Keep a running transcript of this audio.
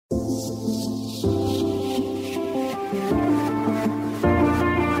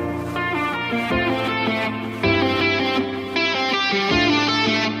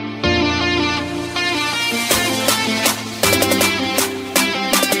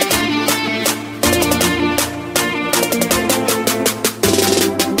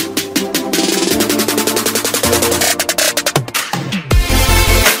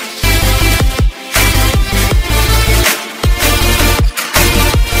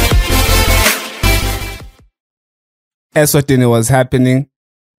S7E4 was happening.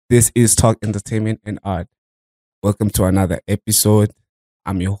 This is Talk Entertainment and Art. Welcome to another episode.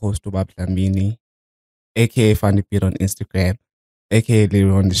 I'm your host, Ubab Lamini, aka Funny Beat on Instagram, aka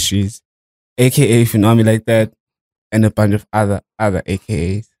Lyra on the streets, aka if you know me like that, and a bunch of other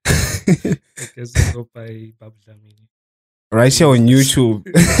AKAs. I guess you go by Bab Lamini. Right here on YouTube.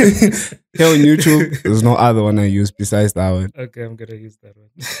 Here on YouTube, there's no other one I use besides that one. Okay, I'm gonna use that one.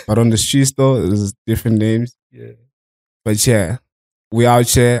 But on the streets though, there's different names. Yeah. But yeah, we out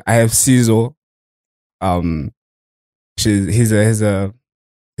here. I have Sizo. He's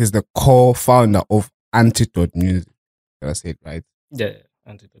the co-founder of Antidote Music. Did I say it right? Yeah,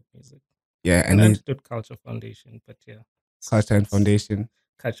 Antidote Music. Yeah, and Antidote Culture Foundation, but yeah. Culture and Foundation.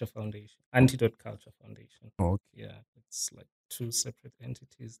 Culture Foundation. Antidote Culture Foundation. Oh, okay. Yeah, it's like two separate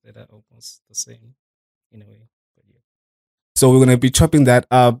entities that are almost the same in a way. But yeah. So we're gonna be chopping that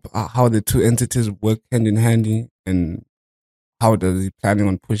up, how the two entities work hand in hand, and how does he planning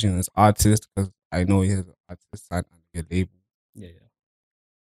on pushing as artist, because I know he has an artist signed on your label. Yeah.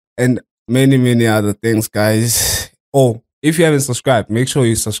 And many other things, guys. Oh, if you haven't subscribed, make sure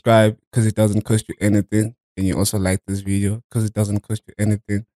you subscribe because it doesn't cost you anything. And you also like this video because it doesn't cost you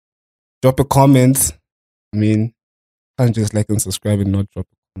anything. Drop a comment. I mean, can't just like and subscribe and not drop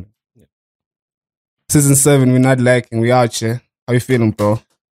a comment. Yeah. Season 7, we're not liking. We out here. How you feeling, bro?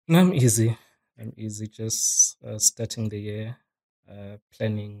 No, I'm easy. Just starting the year,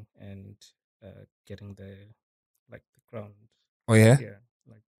 planning and getting the ground. Oh yeah?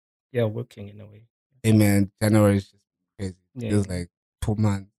 Yeah, working in a way. Hey man, January is just crazy. It feels like 2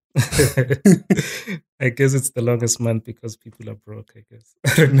 months. I guess it's the longest month because people are broke, I guess.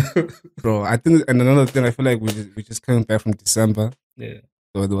 I don't know. Bro, I think, and another thing, I feel like we just came back from December. Yeah.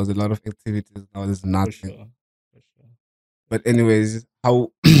 So there was a lot of activities. Now there's nothing. For sure. But anyways,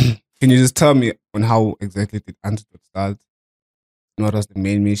 how can you just tell me on how exactly did Antidote start? What was the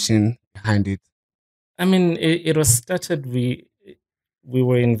main mission behind it? I mean, it was started. We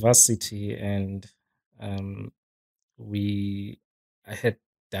were in varsity, and I had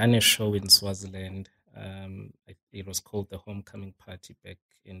done a show in Swaziland. It was called the Homecoming Party back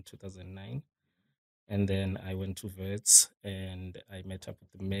in 2009. And then I went to Verts and I met up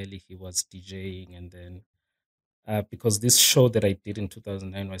with Melly. He was DJing, and then because this show that I did in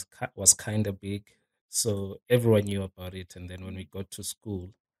 2009 was kind of big, so everyone knew about it. And then when we got to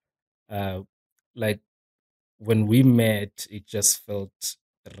school, like when we met, it just felt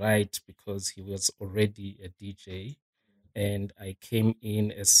right because he was already a DJ, and I came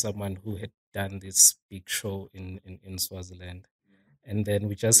in as someone who had done this big show in Swaziland. And then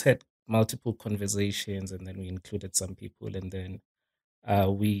we just had multiple conversations, and then we included some people, and then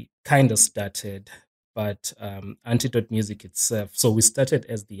we kind of started. But Antidote Music itself, so we started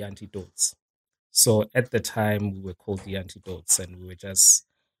as the Antidotes. So at the time, we were called the Antidotes, and we were just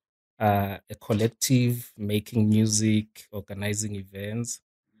a collective making music, organizing events.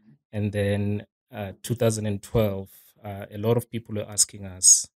 And then 2012, a lot of people were asking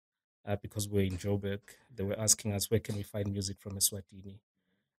us, because we're in Joburg, they were asking us, where can we find music from Eswatini?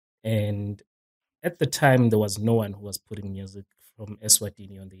 And at the time, there was no one who was putting music from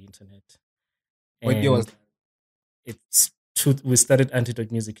Eswatini on the internet. What year was that? We started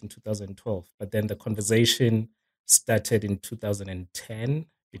Antidote Music in 2012, but then the conversation started in 2010,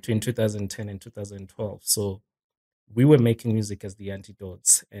 between 2010 and 2012. So we were making music as the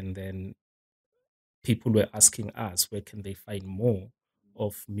Antidotes, and then people were asking us, where can they find more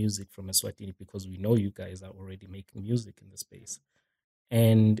of music from Eswatini, because we know you guys are already making music in the space.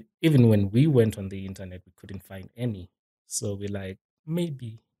 And even when we went on the internet, we couldn't find any. So we're like,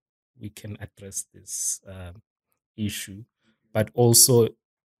 maybe we can address this issue. But also,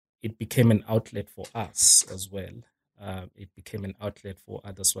 it became an outlet for us as well. It became an outlet for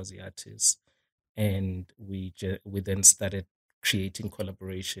other Swazi artists. And we then started creating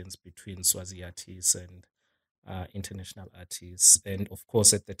collaborations between Swazi artists and international artists. And of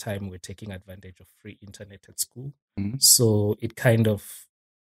course, at the time, we're taking advantage of free internet at school. Mm-hmm. So it kind of,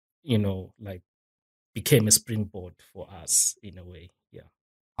 became a springboard for us in a way. Yeah.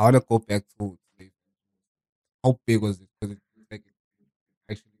 I want to go back to how big was it? Because it like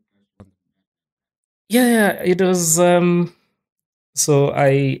actually on the Yeah, it was. So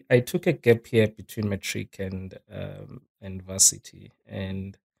I took a gap year between matric and varsity,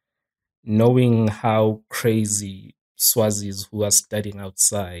 and knowing how crazy Swazis who are studying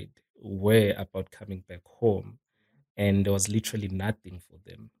outside were about coming back home, and there was literally nothing for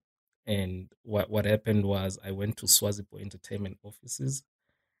them. And what happened was I went to Swazipo Entertainment offices,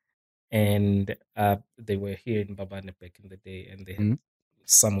 and they were here in Babane back in the day, and they had Mm,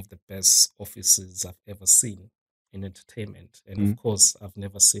 some of the best offices I've ever seen in entertainment. And of mm, course, I've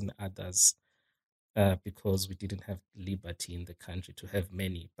never seen others because we didn't have liberty in the country to have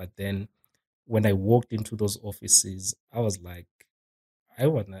many. But then when I walked into those offices, I was like, I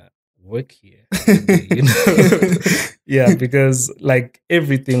wanna work here one day, you know? Yeah, because like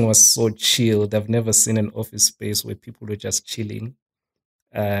everything was so chilled. I've never seen an office space where people were just chilling.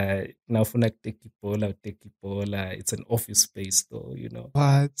 Now for like take Ipola, it's an office space though, you know.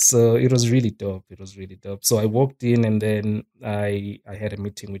 What? So it was really dope. It was really dope. So I walked in and then I had a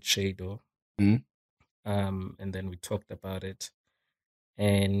meeting with Shado, Mm, and then we talked about it.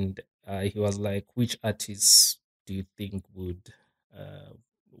 And he was like, "Which artists do you think uh,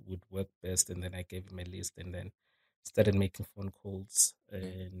 would work best?" And then I gave him a list, and then started making phone calls, yeah.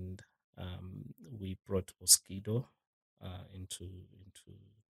 and we brought Oskido into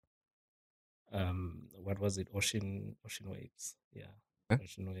what was it, Ocean Waves, yeah, Yeah.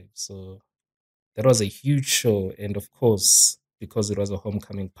 Ocean Waves. So that was a huge show, and of course, because it was a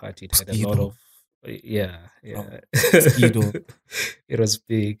homecoming party, it had a lot Mosquito. of yeah, Oh, yeah. mosquito. It was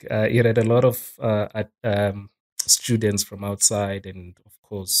big. It had a lot of students from outside, and of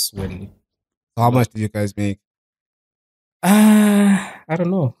course, when So a how lot. much did you guys make? I don't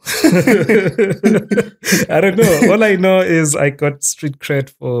know. I don't know. All I know is I got street cred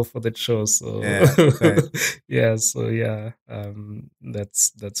for that show. So Yeah, right. yeah, so yeah,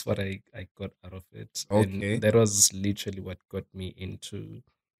 that's what I got out of it, and Okay. that was literally what got me into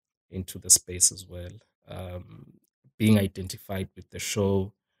the space as well. Being identified with the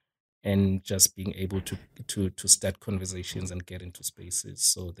show and just being able to start conversations and get into spaces.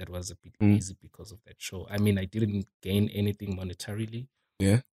 So that was a bit Mm, easy because of that show. I mean, I didn't gain anything monetarily,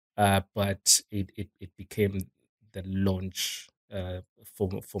 yeah. but it became the launch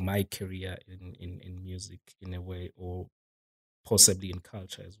for my career in music in a way, or possibly in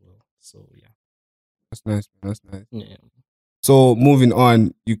culture as well. So yeah, That's nice, man. That's nice. yeah, So moving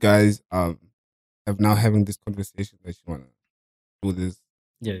on, you guys have now having this conversation that you wanna do this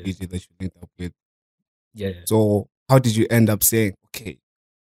yeah, DJ that you linked up with. yeah. Yeah. So how did you end up saying, okay,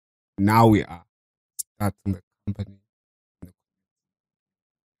 now we are starting the company?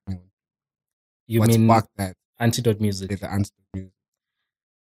 You What mean sparked that? Antidote Yeah, Music? the answer music.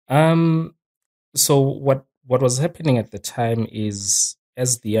 Um, so what was happening at the time is,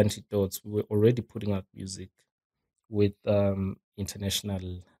 as the Antidotes, we were already putting out music with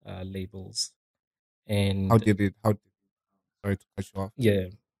international labels, How and did it? Sorry to cut you off. yeah,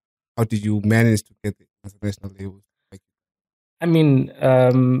 How did you manage to get the international labels? Like, I mean,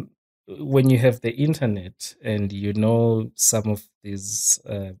 when you have the internet and you know some of these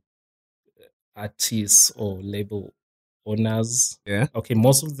artists or label owners, yeah, okay,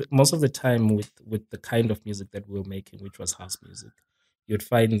 most of the time with the kind of music that we were making, which was house music, you'd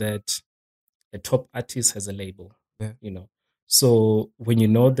find that a top artist has a label, yeah. you know. So when you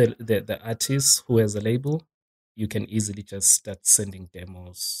know the artist who has a label, you can easily just start sending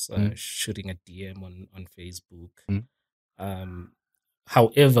demos, Mm, shooting a DM on Facebook, mm, um,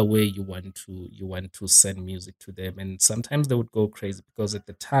 however way you want to send music to them. And sometimes they would go crazy because at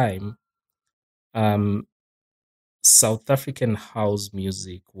the time, um, South African house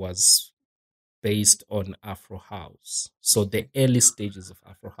music was based on Afro house. So the okay. early stages of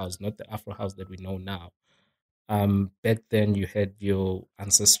Afro house, not the Afro house that we know now. Back then you had your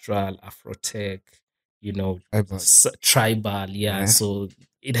ancestral Afrotech, you know, Tribal. tribal, yeah. Yeah. So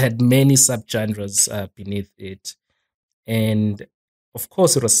it had many subgenres beneath it, and of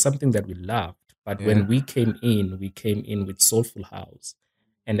course it was something that we loved. But Yeah. when we came in with soulful house,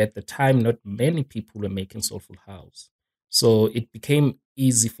 and at the time not many people were making soulful house, so it became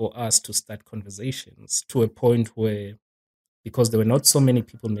easy for us to start conversations to a point where, because there were not so many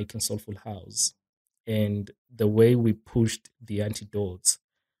people making soulful house, and the way we pushed the antidotes,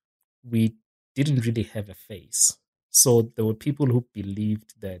 we didn't really have a face. So there were people who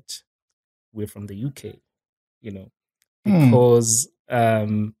believed that we're from the UK, you know, Hmm. because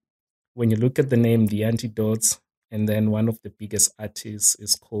when you look at the name The Antidotes, and then one of the biggest artists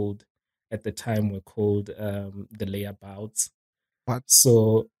is called, at the time, were called the Layabouts. What?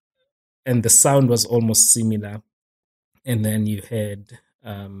 So, and the sound was almost similar. And then you had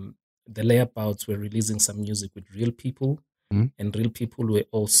the layabouts were releasing some music with real people, Mm. and real people were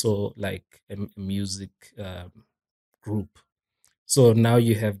also like a music group. So now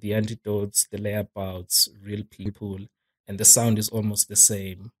you have the Antidotes, the layabouts, real people, and the sound is almost the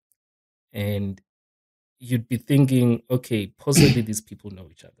same. And you'd be thinking, okay, possibly these people know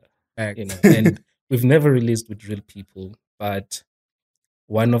each other, Facts. and we've never released with real people, but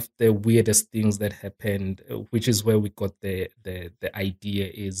one of the weirdest things that happened, which is where we got the idea,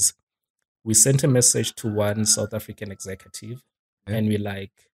 is we sent a message to one South African executive, Yeah. and we're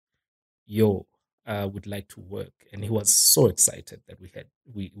like, "Yo, would like to work," and he was so excited that we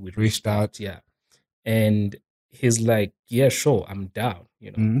Reached reached out. out, yeah, and he's like, "Yeah, sure, I'm down,"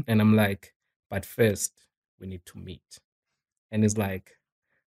 Mm. and I'm like, "But first, we need to meet," and he's like,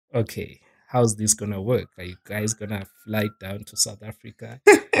 okay, how's this gonna work? Are you guys gonna fly down to South Africa?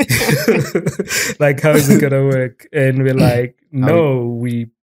 Like, how is it gonna work? And we're like, How we no, we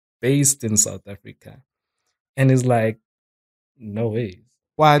based in South Africa. And he's like, no ways,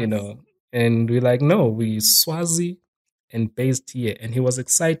 what? you know. And we're like, no, we Swazi and based here. And he was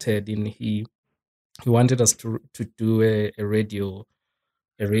excited, and he wanted us to do a radio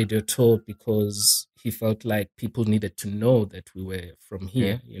tour because he felt like people needed to know that we were from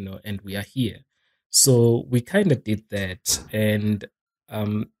Yeah. here, and we are here. So we kind of did that, and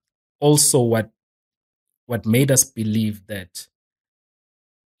um, also what made us believe that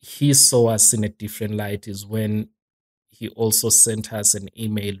he saw us in a different light is when he also sent us an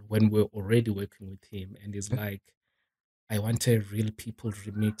email when we are already working with him, and he's Yeah. like, I want a real people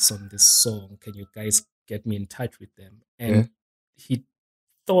remix on this song. Can you guys get me in touch with them? Yeah. And he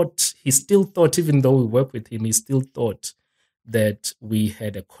still thought, even though we work with him, he still thought that we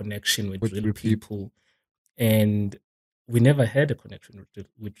had a connection with With real real people. people. And we never had a connection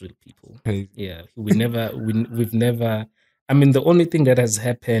with real people. Crazy. Yeah, we've never. I mean, the only thing that has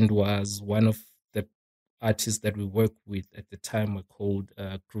happened was one of the artists that we worked with at the time were called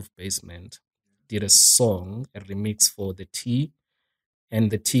Groove Basement, did a song, a remix for the T,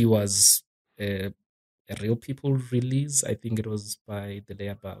 and the T was a real people release. I think it was by the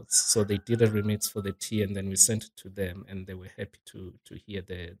Layabouts. So they did a remix for the T, and then we sent it to them, and they were happy to hear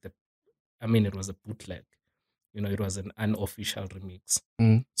the. I mean, it was a bootleg. It was an unofficial remix.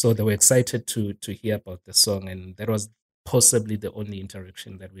 Mm. So they were excited to hear about the song, and that was possibly the only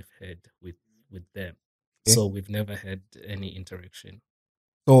interaction that we've had with them. Yeah. So we've never had any interaction.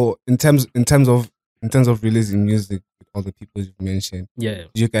 So in terms of releasing music with all the people you've mentioned, Yeah.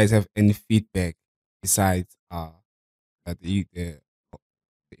 do you guys have any feedback besides that the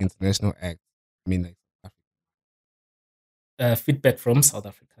international act? I mean, like South Africa. Feedback from South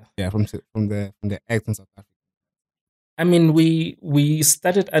Africa. Yeah, from the act in South Africa. I mean, we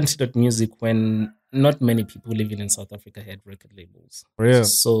started Antidote Music when not many people living in South Africa had record labels. For real.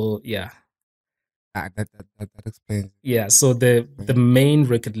 So yeah, That explains. yeah. So the main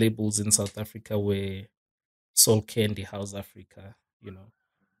record labels in South Africa were Soul Candy, House Africa,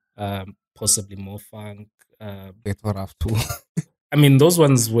 possibly More Funk. Get what I've too. I mean, those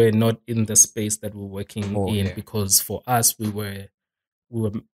ones were not in the space that we're working Oh in yeah. because for us, we were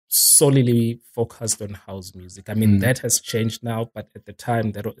solely focused on house music. I mean, Mm. that has changed now, but at the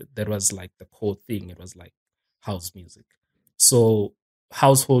time, that was like the core thing. It was like house music. So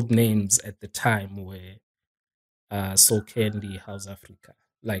household names at the time were Soul Candy, House Africa.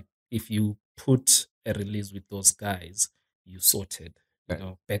 Like if you put a release with those guys, you sorted.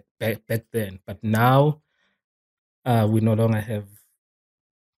 That- Back then. But now, we no longer have.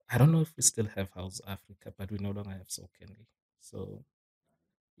 I don't know if we still have House Africa, but we no longer have Soul Candy. So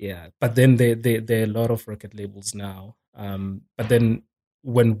yeah, but then there are a lot of record labels now. But then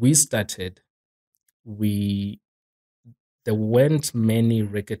when we started, we there weren't many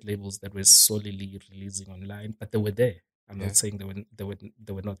record labels that were solely releasing online, but they were there. I'm yeah. not saying they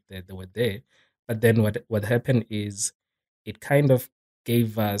were not there. They were there. But then what happened is it kind of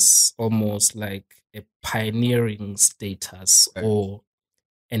gave us almost like a pioneering status That- or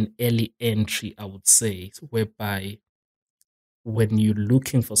an early entry, I would say, whereby when you're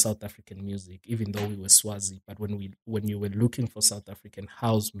looking for South African music, even though we were Swazi, but when you were looking for South African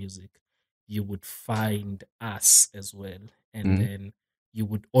house music, you would find us as well, and Mm. then you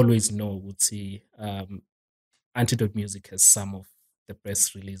would always know, would see Antidote Music has some of the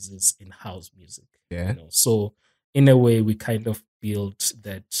best releases in house music. Yeah. So in a way, we kind of built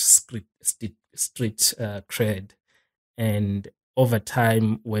that street cred, and over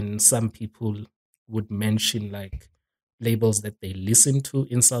time, when some people would mention like labels that they listen to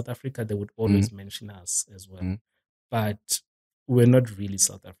in South Africa, they would Mm. always mention us as well. Mm. But we're not really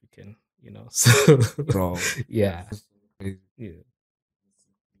South African. So Bro. yeah, This is crazy. yeah.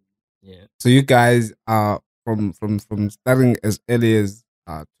 Yeah. So you guys are from starting as early as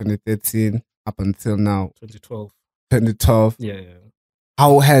 2013 up until now 2012. 2012. Yeah, yeah.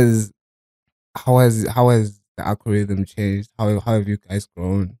 How has how has the algorithm changed? How have you guys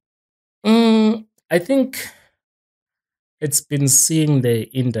grown? I think it's been seeing the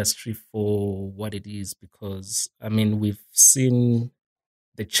industry for what it is, because I mean we've seen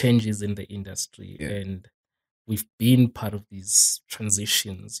the changes in the industry, Yeah, and we've been part of these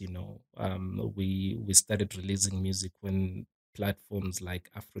transitions. We started releasing music when platforms like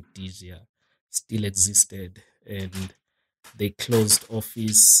Aphrodisia still existed, and they closed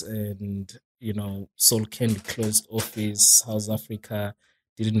office, and Soul Candy closed office. House Africa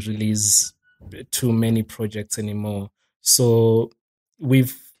didn't release too many projects anymore. So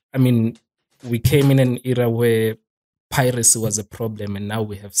we've I mean we came in an era where piracy was a problem, and now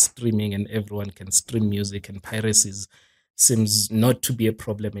we have streaming and everyone can stream music, and piracy seems not to be a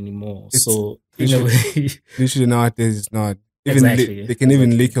problem anymore. it's So in a literally, way, literally nowadays it's not even exactly, they can even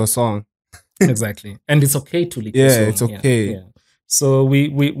exactly. leak your song. Exactly, and it's okay to leak your Yeah, it's song. Yeah, okay. yeah. So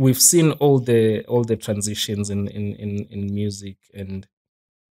we've seen all the transitions in music, and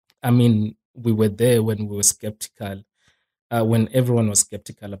I mean we were there when we were skeptical, when everyone was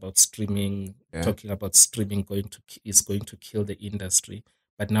skeptical about streaming, Yeah. talking about streaming is going to kill the industry.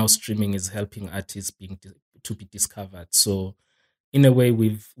 But now streaming is helping artists to be discovered. So in a way,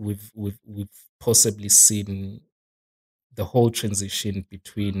 we've possibly seen the whole transition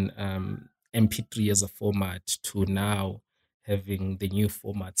between MP3 as a format to now having the new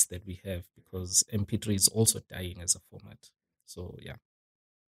formats that we have, because MP3 is also dying as a format. So yeah.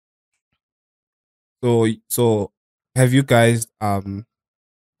 So have you guys I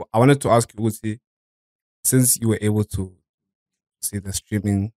wanted to ask you, Uzi, since you were able to see the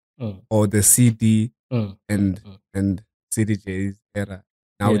streaming Mm, or the CD mm, mm, and mm. and CDJs era,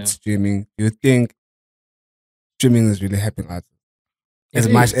 now it's Yeah, streaming. Do you think streaming is really helping artists it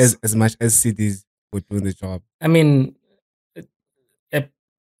is. as much as CDs were doing the job? I mean, a,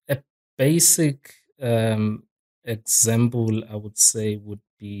 a basic example I would say would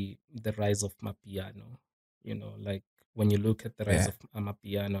be the rise of Mapiano. Like when you look at the rise Yeah. of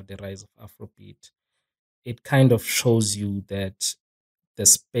Amapiano, the rise of Afrobeat, it kind of shows you that the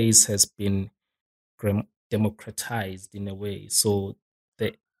space has been democratized in a way. So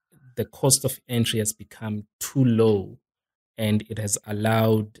the the cost of entry has become too low, and it has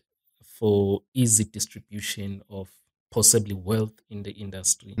allowed for easy distribution of possibly wealth in the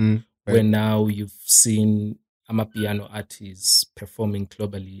industry, Mm, where right. now you've seen Amapiano artists performing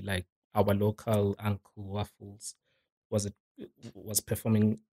globally, like our local Uncle Waffles was it was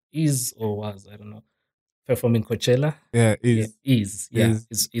performing is or was I don't know, performing Coachella. Yeah, Yeah, is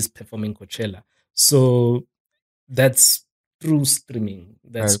is performing Coachella. So that's through streaming.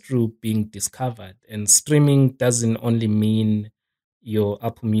 That's right. through being discovered. And streaming doesn't only mean your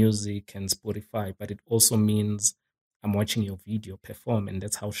Apple Music and Spotify, but it also means I'm watching your video perform, and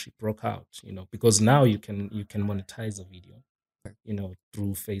that's how she broke out. Because now you can monetize a video, Right.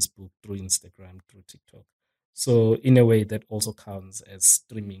 through Facebook, through Instagram, through TikTok. So in a way, that also counts as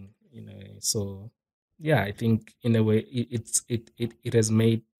streaming. So yeah, I think in a way it has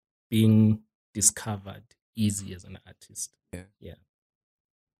made being discovered easy as an artist. Yeah. Yeah.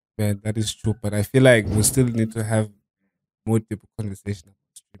 Yeah, that is true. But I feel like we still need to have more deeper conversation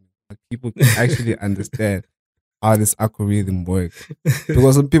about streaming. Like people can actually understand how this algorithm works.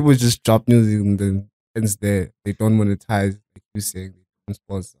 Because some people just drop music and then ends there. They don't monetize, like you saying, they don't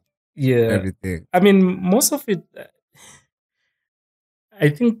sponsor Yeah. everything. I mean, most of it, I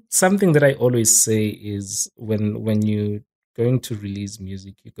think something that I always say is when you're going to release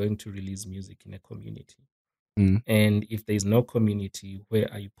music, you're going to release music in a community. Mm, And if there's no community,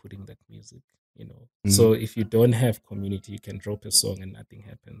 where are you putting that music? mm, So if you don't have community, you can drop a song and nothing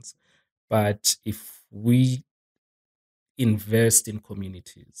happens. But if we invest in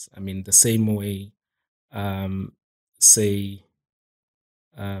communities, I mean, the same way, um, say,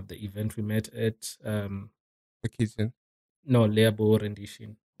 the event we met at, the kitchen, no, Leabo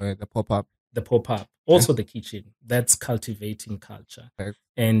rendition, the pop up. the pop-up, Yeah, also the kitchen, that's cultivating culture. right.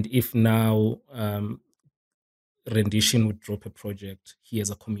 And if now, rendition would drop a project, he has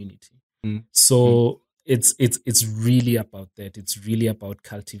a community. Mm, mm, So it's really about that. It's really about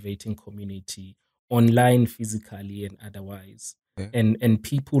cultivating community online, physically, and otherwise. yeah. And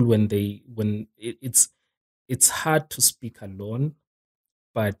people, it's hard to speak alone,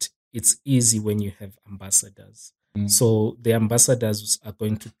 but it's easy when you have ambassadors. Mm, So the ambassadors are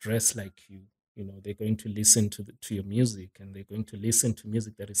going to dress like you. They're going to listen to your music, and they're going to listen to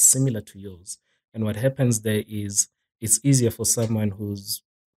music that is similar to yours. And what happens there is it's easier for someone who's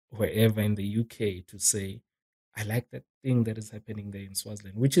wherever in the UK to say, I like that thing that is happening there in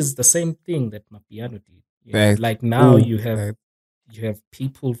Swaziland, which is the same thing that Mapiano did. Fact. Like now Oh, fact. you have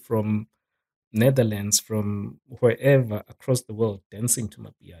people from Netherlands, from wherever across the world dancing to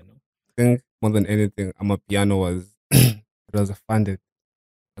Mapiano. I think more than anything, I'm a piano was it was a funded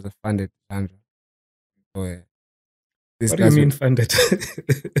genre. So yeah, these What do you guys were mean funded?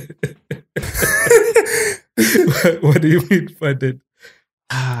 What do you mean funded?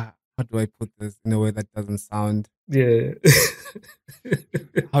 how do I put this in a way that doesn't sound Yeah.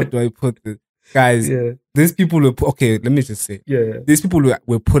 how do I put this? Guys, Yeah. these people were okay, let me just say Yeah. these people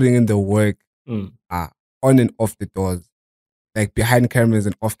were putting in the work Mm. uh, on and off the doors, like behind cameras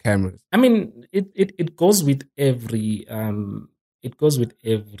and off cameras. I mean, it goes with every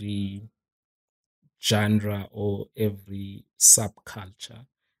genre or every subculture.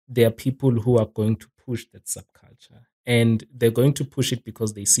 There are people who are going to push that subculture, and they're going to push it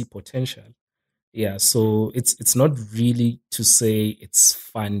because they see potential. Yeah, so it's not really to say it's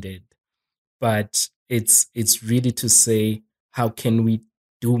funded, but it's really to say how can we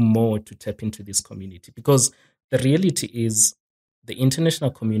do more to tap into this community, because the reality is the international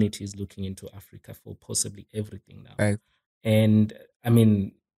community is looking into Africa for possibly everything now. Like, And I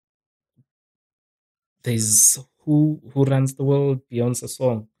mean, there's who runs the world, Beyonce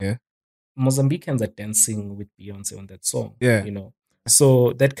song. yeah, Mozambicans are dancing with Beyonce on that song, yeah,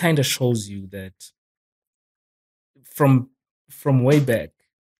 so that kind of shows you that from way back,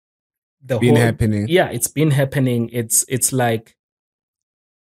 the been whole, happening. yeah, it's been happening. It's like,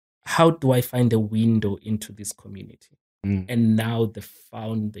 how do I find a window into this community? Mm, And now they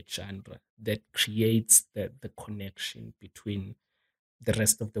found the genre that creates the connection between the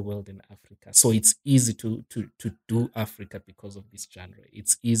rest of the world and Africa. So it's easy to do Africa because of this genre.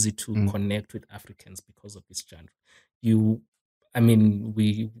 It's easy to mm, connect with Africans because of this genre. You, I mean,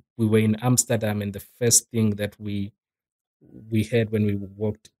 we were in Amsterdam, and the first thing that we had when we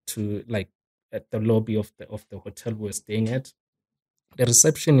walked to, like, at the lobby of the hotel we were staying at, the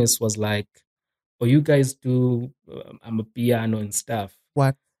receptionist was like, "Oh, you guys do I'm a piano and stuff."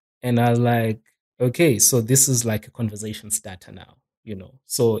 what? And I was like, "Okay, so this is like a conversation starter now,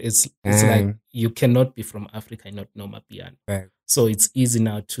 So it's like Damn, you cannot be from Africa and not know my piano. fact. So it's easy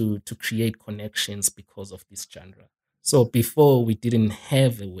now to create connections because of this genre. So before we didn't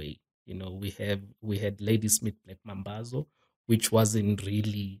have a way, we had Ladysmith Black Mambazo, which wasn't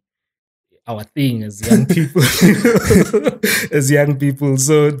really our thing as young people, as young people.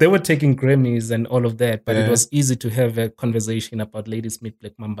 So they were taking Grammys and all of that, but it Yeah, was easy to have a conversation about Ladysmith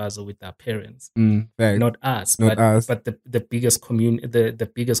Black Mambazo with our parents, fact. not us. Not But us. the biggest community, the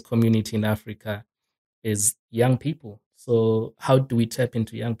biggest community in Africa is young people. So how do we tap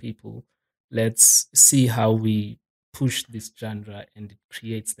into young people? Let's see how we push this genre, and it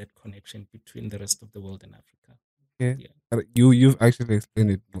creates that connection between the rest of the world and Africa. Yeah, Yeah. but you've actually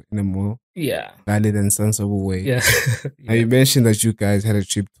explained it in a more Yeah. valid and sensible way. Yeah. And you Yeah. mentioned that you guys had a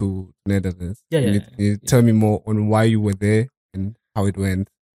trip to Netherlands. Yeah. Can you, Yeah. can you Yeah. tell me more on why you were there and how it went?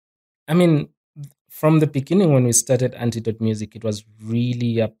 I mean, from the beginning when we started Antidote Music, it was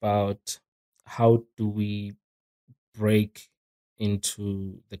really about how do we break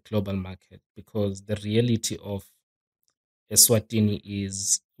into the global market, because the reality of Eswatini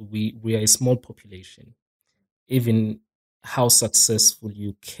is we are a small population. Even how successful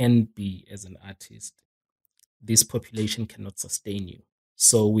you can be as an artist, this population cannot sustain you.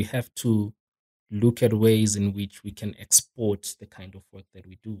 So we have to look at ways in which we can export the kind of work that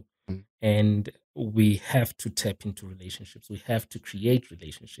we do. Mm, And we have to tap into relationships. We have to create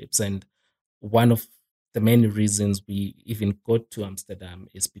relationships. And one of the many reasons we even got to Amsterdam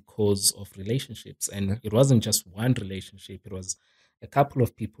is because of relationships. And yeah, it wasn't just one relationship, it was a couple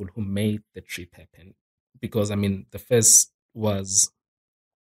of people who made the trip happen. Because, I mean, the first was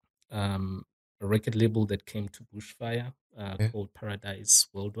um, a record label that came to Bushfire yeah, called Paradise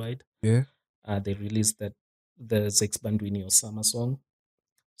Worldwide. yeah. They released the Zex Bandwini Osama song.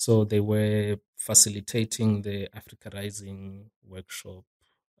 So they were facilitating the Africa Rising workshop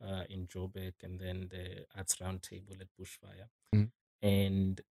in Joburg, and then the Arts Roundtable at Bushfire. Mm,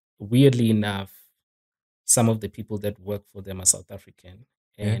 And weirdly enough, some of the people that work for them are South African.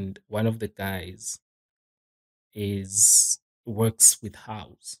 yeah. And one of the guys is works with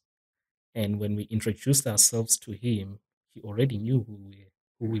House. And when we introduced ourselves to him, he already knew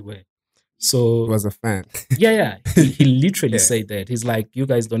who we were. He So was a fan. yeah, yeah. He literally Yeah, said that. He's like, you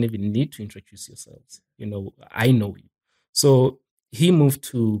guys don't even need to introduce yourselves. I know you. So he moved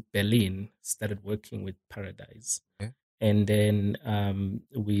to Berlin, started working with Paradise. yeah. And then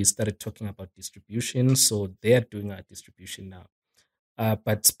we started talking about distribution. So they're doing our distribution now.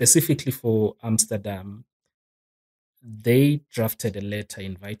 But specifically for Amsterdam, they drafted a letter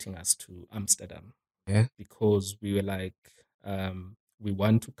inviting us to Amsterdam Yeah. because we were like, we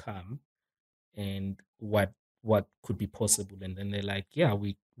want to come, and what could be possible. And then they're like, yeah,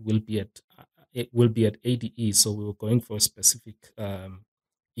 we will be at it will be at ADE. So we were going for a specific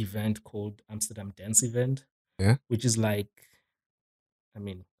event called Amsterdam Dance Event, Yeah. which is like, I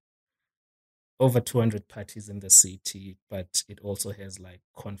mean, over 200 parties in the city, but it also has like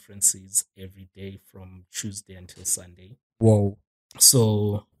conferences every day from Tuesday until Sunday. Whoa.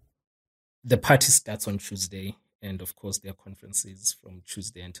 So the party starts on Tuesday, and of course, there are conferences from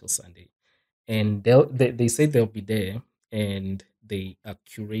Tuesday until Sunday. And they say they'll be there, and they are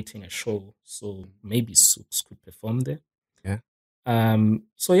curating a show. So maybe Sooks could perform there. Yeah.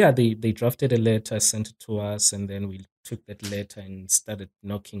 So yeah, they drafted a letter, sent it to us, and then we took that letter and started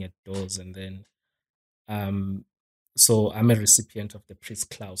knocking at doors. And then um, so I'm a recipient of the Prince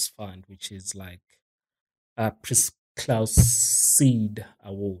Klaus Fund, which is like a Prince Klaus Seed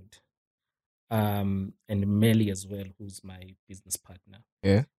Award. And Melly as well, who's my business partner.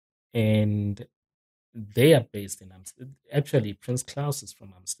 Yeah. And they are based in Amsterdam. Actually, Prince Klaus is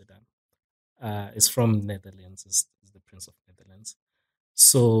from Amsterdam. Is from Netherlands. Is the Prince of Netherlands.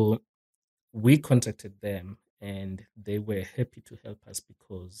 So we contacted them, and they were happy to help us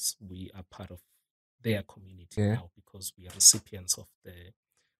because we are part of their community Yeah. now because we are recipients of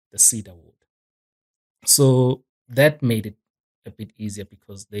the Seed Award. So that made it a bit easier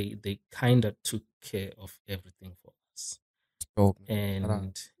because they kind of took care of everything for us. Dope, man. Shout out.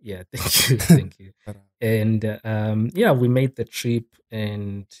 And yeah, thank you, thank you. Shout out. And yeah, we made the trip,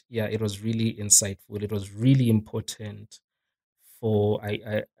 and yeah, it was really insightful. It was really important for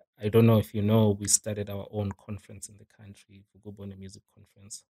I don't know if you know, we started our own conference in the country, Vugobone Music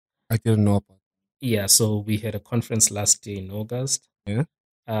Conference. I didn't know about Yeah, so we had a conference last year in August, that. Yeah.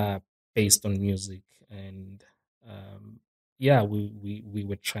 uh, based on music, and um, yeah, we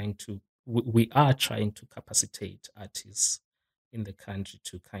were trying to we are trying to capacitate artists in the country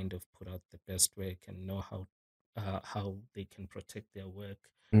to kind of put out the best work and know how they can protect their work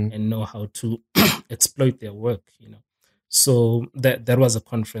Mm. and know how to exploit their work. So that was a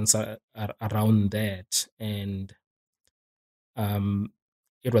conference around that, and um,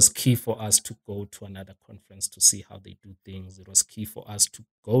 it was key for us to go to another conference to see how they do things. It was key for us to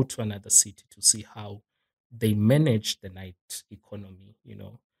go to another city to see how they manage the night economy,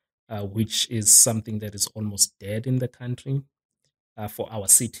 which is something that is almost dead in the country, for our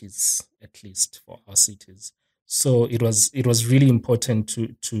cities, at least for our cities. So it was really important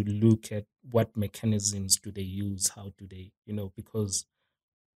to look at what mechanisms do they use, how do they, because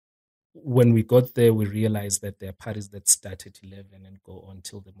when we got there, we realized that there are parties that start at 11 and go on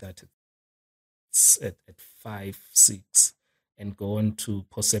till the start at 5, 6, and go on to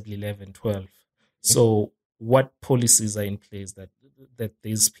possibly 11, 12. Yeah. So, what policies are in place that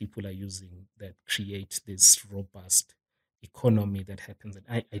these people are using that create this robust economy that happens? And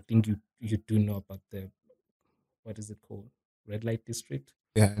I think you do know about the, what is it called? Red light district.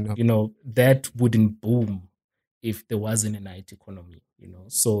 Yeah. I know. That wouldn't boom if there wasn't a night economy.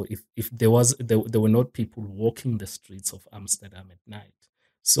 So if there were not people walking the streets of Amsterdam at night.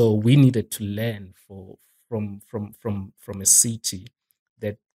 So we needed to learn from a city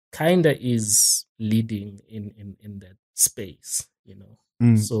that kind of is leading in that space.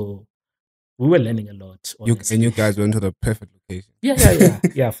 Mm. So we were learning a lot, And you honestly. guys went to the perfect location.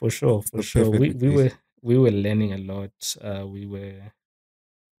 Yeah, for sure, It's for the sure. perfect We were learning a lot. We were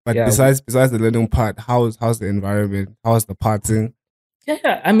But yeah besides the learning part, how's the environment? How's the partying?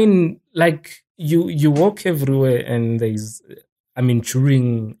 Yeah. I mean, like you walk everywhere, and there's, I mean,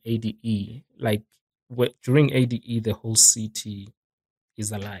 during ADE, like during ADE, the whole city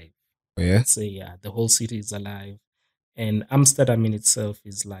is alive. Oh, yeah. Let's say, yeah, the whole city is alive, and Amsterdam in itself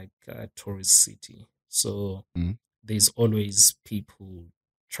is like a tourist city. So Mm. there's always people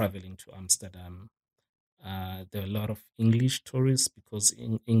traveling to Amsterdam. There are a lot of English tourists because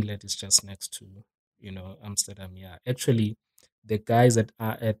England is just next to, Amsterdam. Yeah, actually, the guys that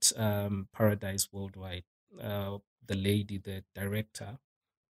are at Paradise Worldwide, the lady, the director,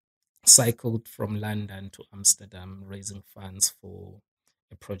 cycled from London to Amsterdam raising funds for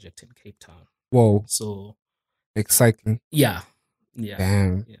a project in Cape Town. Whoa, So exciting. yeah, yeah,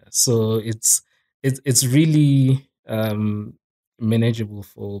 Damn, yeah. So it's really manageable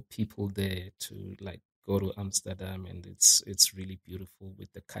for people there to like go to Amsterdam, and it's really beautiful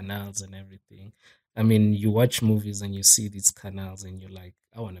with the canals and everything. I mean, you watch movies and you see these canals and you're like,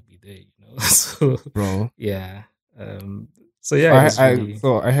 I want to be there. So bro. yeah, so yeah, it was really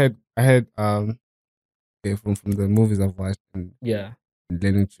I had okay, from the movies I've watched, and yeah.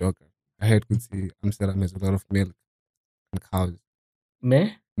 learning geography. I heard Amsterdam has a lot of milk and cows. Meh?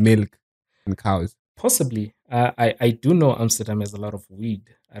 Milk and cows. Possibly. I do know Amsterdam has a lot of weed.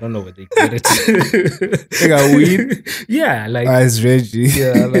 I don't know where they get it. They got weed. Yeah, It's Reggie.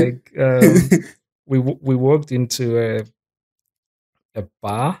 yeah, we walked into a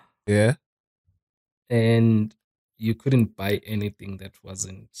bar Yeah. and you couldn't buy anything that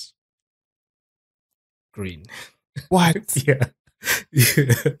wasn't green. What? Yeah.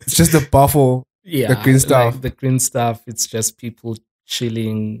 Yeah. It's just the buffalo, the Yeah, green stuff. like the green stuff, it's just people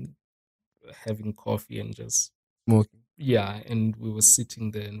chilling, having coffee and just Smoking. yeah, and we were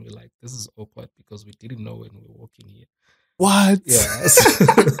sitting there and we're like, this is awkward because we didn't know when we were walking here. What? Yeah.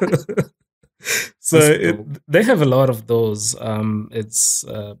 So That's dope. they have a lot of those. It's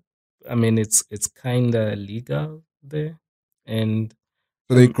I mean it's kind of legal there, and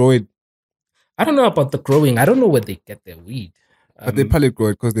So they grow it, I don't know about the growing. I don't know where they get their weed. but they probably grow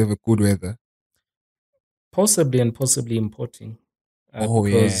it because they have a good weather. Possibly and possibly importing, Oh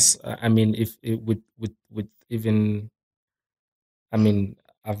yeah. because I mean, if it, with even, I mean,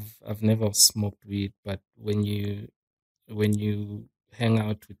 I've never smoked weed, but when you hang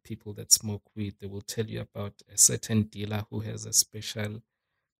out with people that smoke weed, they will tell you about a certain dealer who has a special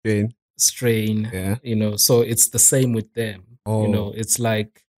Jane. strain, Yeah. so it's the same with them. Oh. It's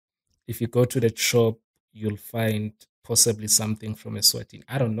like if you go to the shop, you'll find possibly something from Eswatini.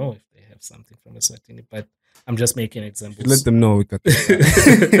 I don't know if they have something from Eswatini, but I'm just making Should let examples. them know we got this guy.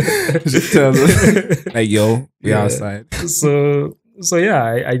 Should tell them like, yo, we Yeah. outside. So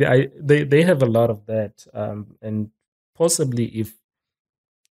yeah, they have a lot of that, and possibly if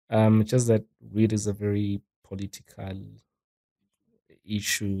just that weed is a very political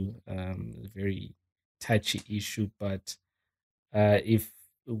issue, very touchy issue, but if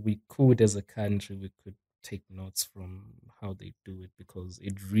we could, as a country, we could take notes from how they do it because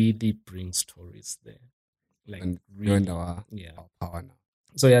it really brings tourists there. Like And joined really, yeah. our power now.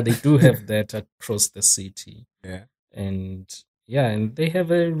 So yeah, they do have that across the city, Yeah. and yeah, and they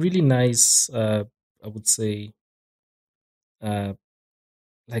have a really nice, I would say, uh,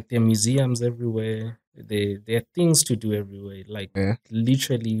 like there are museums everywhere. There are things to do everywhere. Like Yeah.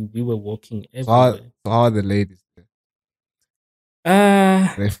 literally, we were walking So everywhere. how are the ladies there? Uh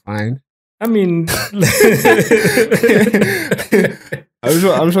Are they fine? I mean,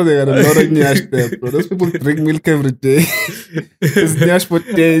 I'm sure they got a lot of nyash there, bro. Those people drink milk every day. It's nyash for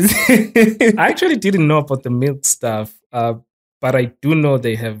days. I actually didn't know about the milk stuff, but I do know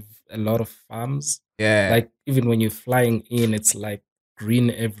they have a lot of farms. Yeah. Like even when you're flying in, it's like green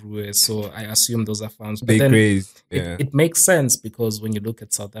everywhere. So I assume those are farms. But They then graze. Yeah. it makes sense because when you look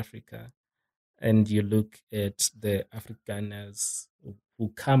at South Africa and you look at the Afrikaners who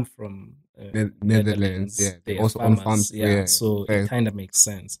come from Netherlands. Yeah. they They are also own farms. farmers. Yeah, so it Fair. kind of makes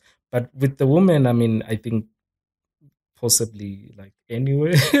sense. But with the women, I mean, I think possibly like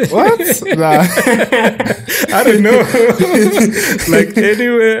anywhere. What? Nah. I don't know. Like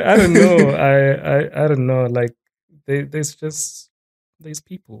anywhere, I don't know. I don't know. Like there's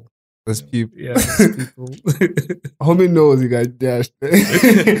people. There's people. Yeah, there's people. Homie knows he got dashed.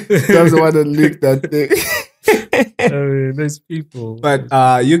 That's the one that leaked that thing. I mean, there's people. But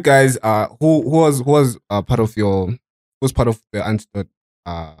you guys who was part of your who's part of the Antidote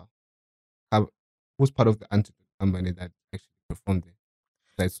who's part of the Antidote company that actually performed it?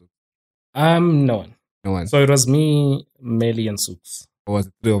 Sizo? No one. No one. So it was me, Melly, and Sooks. Or was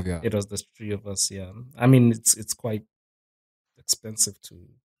it three of you? It was the three of us. Yeah. I mean, it's quite expensive to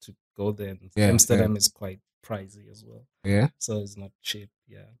go there. And Yeah, Amsterdam is quite pricey as well. Yeah. So it's not cheap.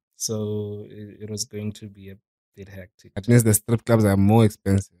 Yeah. So it was going to be a bit hectic. That means the strip clubs are more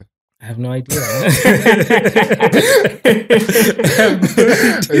expensive. I have no idea.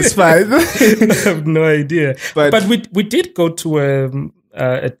 It's fine. I have no idea. But we did go to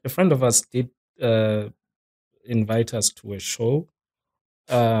a friend of us did invite us to a show,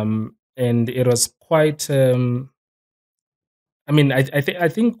 and it was quite. I mean, I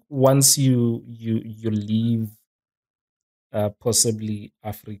think once you leave possibly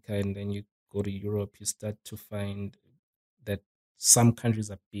Africa and then you go to Europe, you start to find that some countries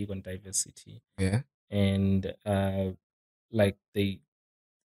are big on diversity. Yeah. And like we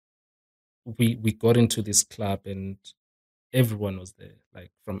got into this club and everyone was there,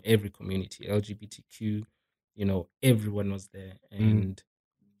 like from every community, LGBTQ, everyone was there. And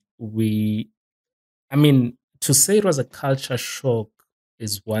I mean, to say it was a culture shock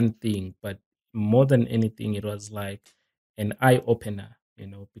is one thing, but more than anything, it was like an eye opener,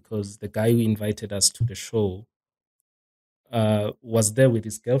 because the guy who invited us to the show was there with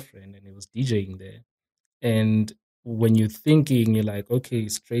his girlfriend and he was DJing there. And when you're thinking, you're like, okay,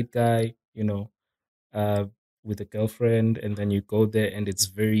 straight guy, uh, with a girlfriend, and then you go there and it's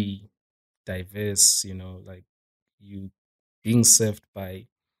very diverse, like you being served by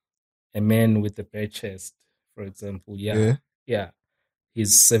a man with a bare chest, for example. Yeah, Yeah, yeah,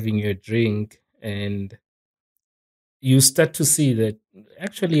 he's serving you a drink, and you start to see that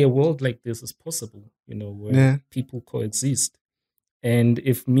actually a world like this is possible, where yeah. people coexist. And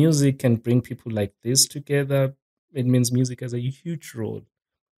if music can bring people like this together, it means music has a huge role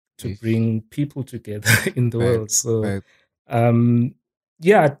to Ish. bring people together in the Fact, world. So, fact. um,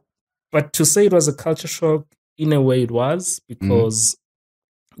 yeah, but to say it was a culture shock, in a way, it was, Mm, because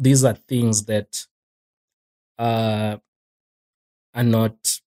these are things that uh, are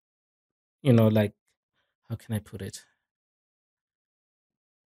not, like, how can I put it?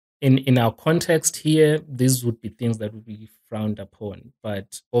 In our context here, these would be things that would be frowned upon,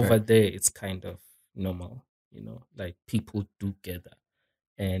 but over fact. there, it's kind of normal. Like people do gather,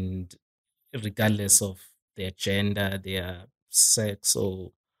 and regardless of their gender, their sex,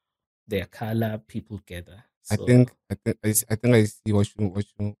 or their color, people gather. So I see what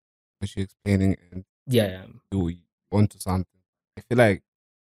you're explaining, and yeah, you onto something. I feel like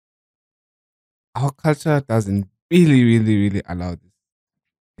our culture doesn't really, really, really allow this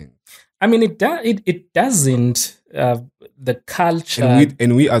thing, I mean, it doesn't. The and culture,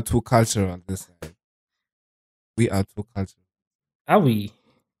 we are too cultural. This side, we are too cultural. are we?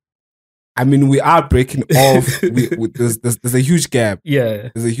 I mean, we are breaking off. There's a huge gap. Yeah,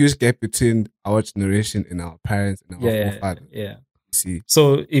 There's a huge gap between our generation and our parents and our yeah, forefathers. yeah. You see,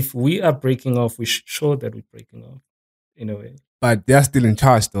 So if we are breaking off, we should show that we're breaking off in a way. but they're still in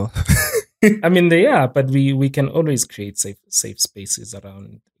charge, though. I mean, they are, but we can always create safe spaces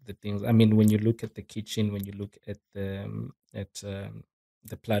around the things. I mean, when you look at the kitchen, when you look at the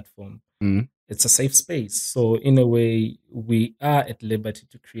platform, Mm, it's a safe space. So in a way, we are at liberty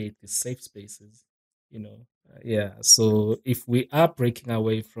to create these safe spaces. Yeah. So if we are breaking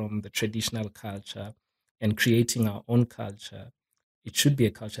away from the traditional culture and creating our own culture, it should be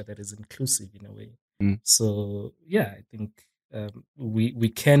a culture that is inclusive in a way. mm, So yeah, I think we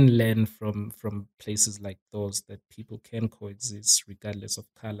can learn from places like those, that people can coexist regardless of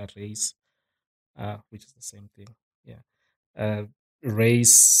color, race, which is the same thing. Yeah, uh,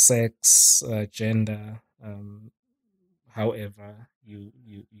 race, sex, gender. However, you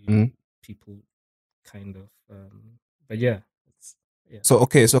mm. people kind of. But yeah, it's yeah, So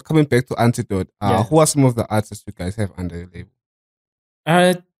okay, so coming back to Antidote, yeah. who are some of the artists you guys have under your label?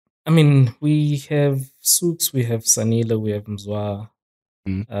 Uh, I mean, we have Sooks, we have Sanila, we have Mzwa.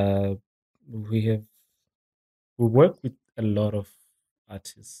 Mm, Uh, we have we work with a lot of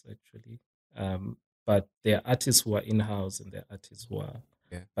artists actually, but there are artists who are in house and there are artists who are.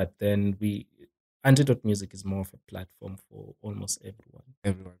 yeah, But then we Antidote Music is more of a platform for almost everyone.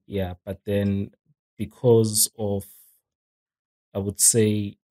 everyone. Yeah, but then because of, I would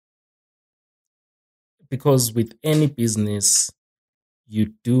say, because with any business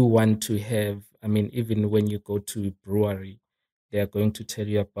you do want to have, I mean, even when you go to a brewery, they are going to tell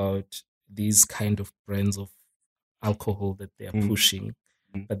you about these kind of brands of alcohol that they are Mm, pushing,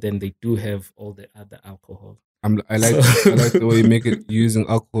 mm. but then they do have all the other alcohol. I So like the way you make it using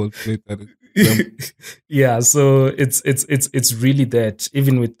alcohol to make that example. yeah, so it's really that,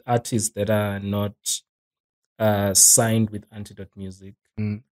 even with artists that are not signed with Antidote Music,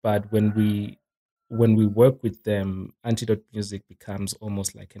 Mm, but when we work with them, Antidote Music becomes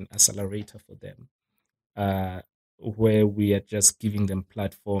almost like an accelerator for them, where we are just giving them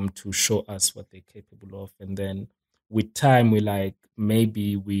platform to show us what they're capable of, and then with time, we like,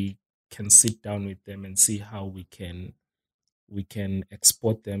 maybe we can sit down with them and see how we can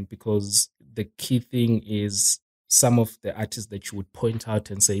export them, because the key thing is, some of the artists that you would point out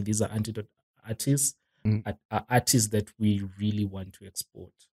and say these are Antidote artists mm. are artists that we really want to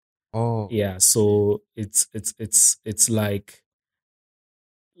export. Oh, Yeah, so it's like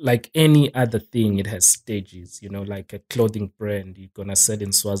any other thing, it has stages, like a clothing brand. You're gonna sell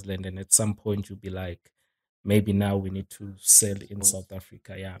in Swaziland, and at some point you'll be like, maybe now we need to sell in oh, South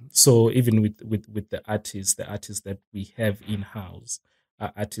Africa. Yeah. So even with the artists that we have in house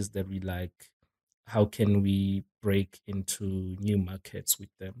are artists that we like. How can we break into new markets with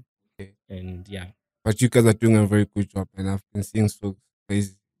them? okay. And yeah. But you guys are doing a very good job, and I've been seeing so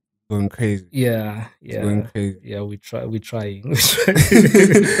crazy, going crazy. Yeah, It's going yeah, crazy. yeah. We're trying. We're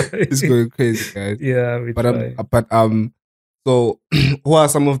It's trying. going crazy, guys. Yeah, we're trying. So who are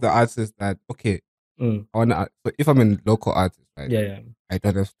some of the artists that okay? Mm, I wanna. So if I'm a local artist, right? yeah, yeah. I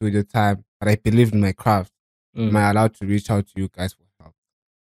don't have studio time, but I believe in my craft. Am Mm. I allowed to reach out to you guys for help?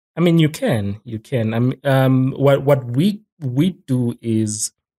 I mean, you can. What we do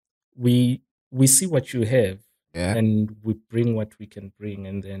is we we see what you have, Yeah. and we bring what we can bring,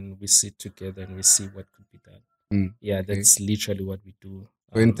 and then we sit together and we see what could be done. Yeah, Okay. that's literally what we do.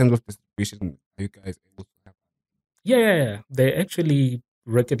 So in terms of distribution, are you guys able to have? Yeah. They're actually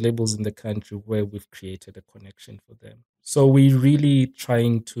record labels in the country where we've created a connection for them. So we're really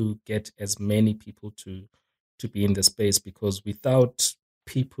trying to get as many people to be in the space, because without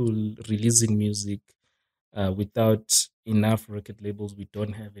people releasing music, without enough record labels, we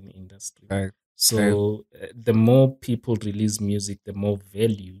don't have an industry. Right. Right. So the more people release music, the more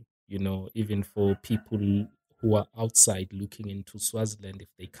value, even for people who are outside looking into Swaziland, if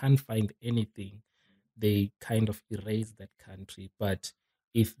they can't find anything, they kind of erase that country. But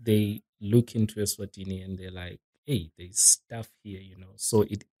if they look into Eswatini and they're like, hey, there's stuff here, so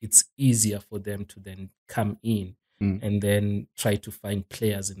it's easier for them to then come in Mm. and then try to find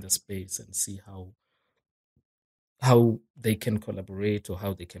players in the space and see how they can collaborate or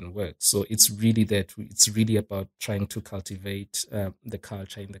how they can work. So it's really about trying to cultivate the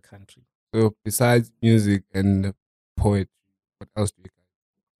culture in the country. So besides music and poetry, what else do you guys?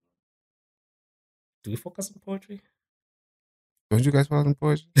 Do we focus on poetry? Don't you guys follow in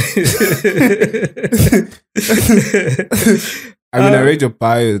poetry? I mean, I uh, read your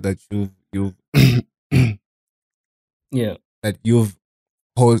bio that you've yeah, that you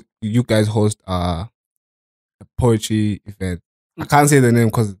guys host a poetry event. I can't say the name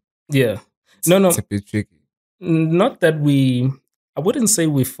because yeah. it's, No, it's a no, bit tricky. not that I wouldn't say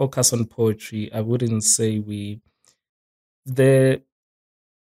we focus on poetry. I wouldn't say the,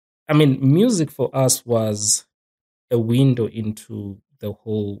 I mean, music for us was a window into the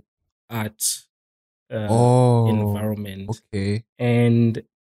whole art Oh, environment. okay. And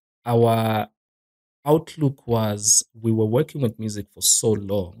our outlook was, we were working with music for so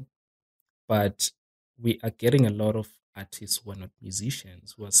long, but we are getting a lot of artists who are not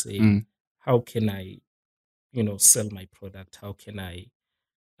musicians who are saying, Mm, how can I, sell my product? How can I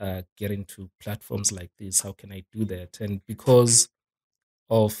get into platforms like this? How can I do that? And because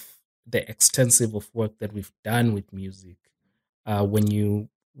of the extensive of work that we've done with music, when you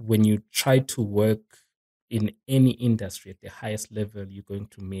try to work in any industry at the highest level, you're going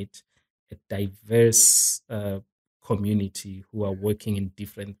to meet a diverse community who are working in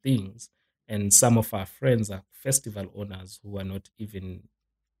different things. And some of our friends are festival owners who are not even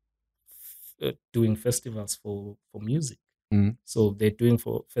doing festivals for music. mm, So they're doing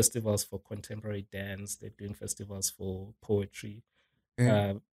for festivals for contemporary dance, they're doing festivals for poetry, okay.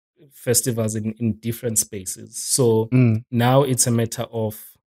 uh, festivals in different spaces. So Mm, now it's a matter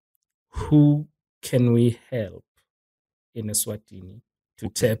of, who can we help in Eswatini to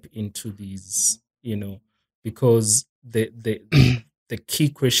okay. tap into these, because the key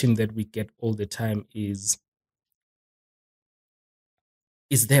question that we get all the time is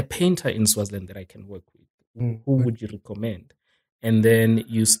there a painter in Swaziland that I can work with? Who would you okay. recommend? And then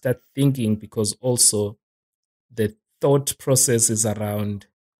you start thinking, because also the thought process is around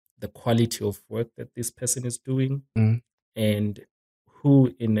the quality of work that this person is doing, Mm, and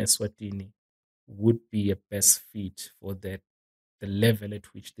who in Eswatini would be a best fit for the level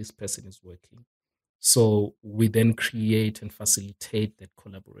at which this person is working. So we then create and facilitate that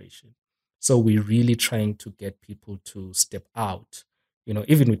collaboration. So we're really trying to get people to step out.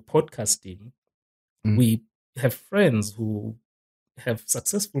 Even with podcasting, mm. we have friends who have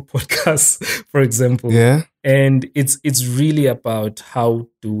successful podcasts, for example, Yeah. and it's really about, how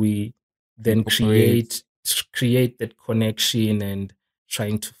do we then Incorporate. create that connection and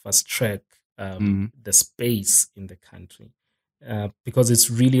trying to fast track Mm, the space in the country, because it's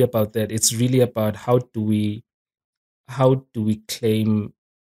really about that. It's really about, how do we claim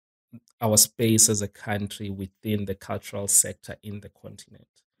our space as a country within the cultural sector in the continent.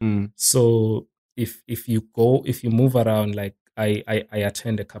 mm, So if you move around, like I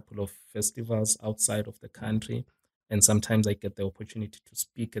attend a couple of festivals outside of the country, and sometimes I get the opportunity to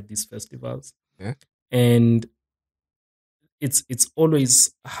speak at these festivals. yeah. And it's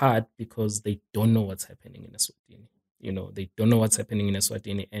always hard, because they don't know what's happening in Eswatini. They don't know what's happening in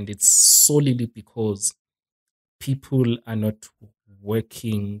Eswatini, and it's solely because people are not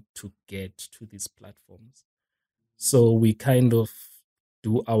working to get to these platforms. So we kind of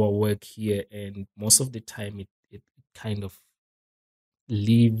do our work here, and most of the time it kind of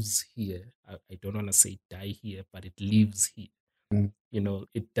lives here. I don't want to say die here, but it lives here. Mm,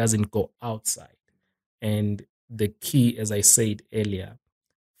 It doesn't go outside. And the key, as I said earlier,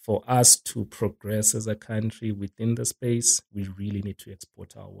 for us to progress as a country within the space, we really need to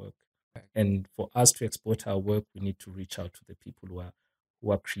export our work. right. And for us to export our work, we need to reach out to the people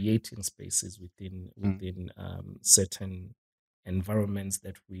who are creating spaces within certain environments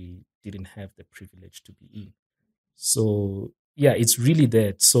that we didn't have the privilege to be in. So yeah, it's really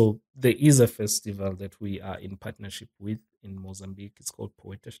that. So there is a festival that we are in partnership with in Mozambique. It's called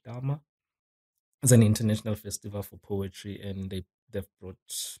Poetas Dharma. It's an international festival for poetry, and they've brought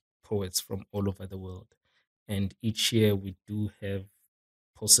poets from all over the world. And each year we do have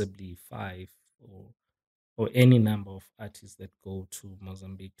possibly five or or any number of artists that go to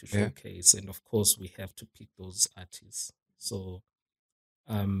Mozambique to Yeah. showcase. And of course, we have to pick those artists. So,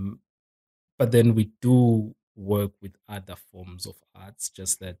 um, but then we do work with other forms of arts.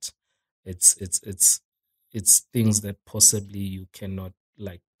 Just that it's it's it's it's things that possibly you cannot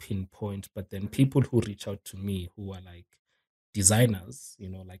like pinpoint. But then people who reach out to me who are like designers,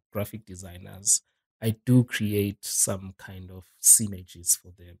 like graphic designers, I do create some kind of synergies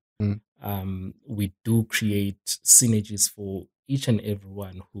for them. Mm. We do create synergies for each and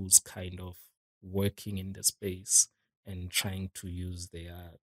everyone who's kind of working in the space and trying to use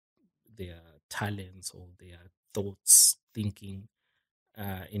their talents or their thoughts, thinking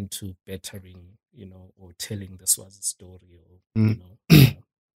into bettering, or telling the Swazi story, or Mm. yeah.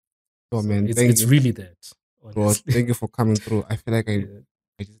 Oh So man, it's thank it's you, really that, bro. honestly. Thank you for coming through. I feel like I Yeah.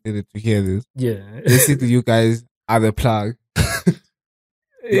 I just needed to hear this. Yeah. Basically, you guys are the plug.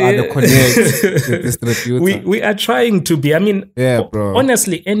 You are the Yeah. connect, the we distributor. we are trying to be. I mean, Yeah, bro.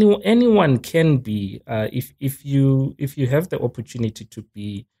 honestly, anyone can be. If you have the opportunity to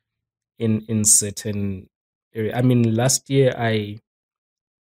be in certain area. I mean, last year I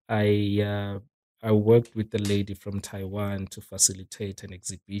uh, I worked with a lady from Taiwan to facilitate an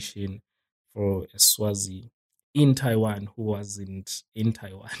exhibition for a Swazi in Taiwan who wasn't in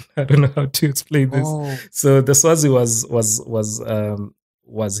Taiwan. I don't know how to explain this. Oh, So the Swazi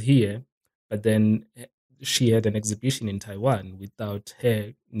was here, but then she had an exhibition in Taiwan without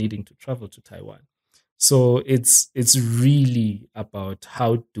her needing to travel to Taiwan. So it's really about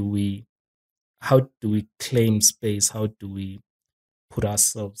how do we claim space? How do we put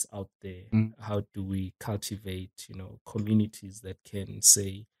ourselves out there? mm, How do we cultivate, communities that can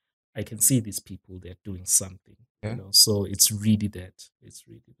say, I can see these people, they're doing something, yeah. So it's really that. It's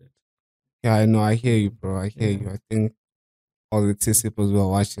really that. Yeah, I know. I hear you, bro. I hear Yeah. you. I think all the people who are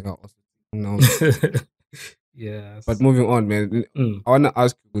watching are also taking notes. But Yes. moving on, man. Mm, I want to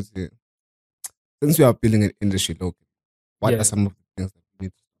ask you, since we are building an industry locally, what are yeah. some of the things that we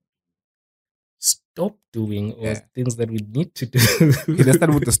need to Stop doing or Yeah. things that we need to Okay, let's start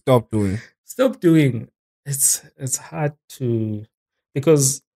with do. the stop doing. Stop doing. It's hard to,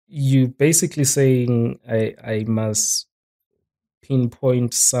 because you basically saying I must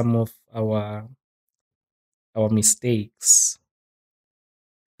pinpoint some of our mistakes.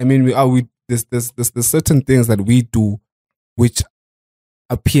 I mean, there's certain things that we do which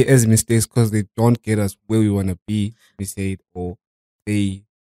appear as mistakes because they don't get us where we want to be, we say it, or they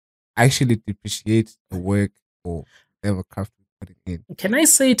actually depreciate the work or whatever craft we're putting in. Can I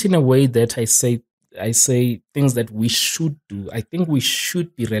say it in a way that I say things that we should do? I think we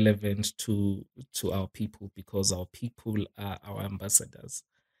should be relevant to our people because our people are our ambassadors.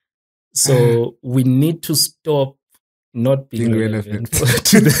 So we need to stop not being Being relevant relevant.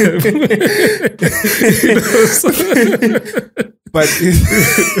 to them. But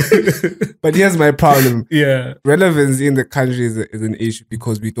but here's my problem. Yeah. Relevance in the country is an issue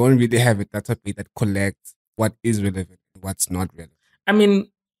because we don't really have a database that collects what is relevant and what's not relevant. I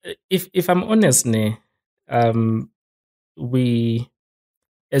mean, if I'm honest, we,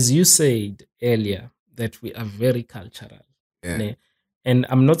 as you said earlier, that we are very cultural. Yeah. Ne? And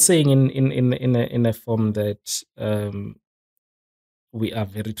I'm not saying in a form that we are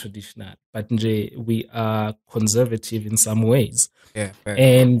very traditional, but we are conservative in some ways. Yeah, fair.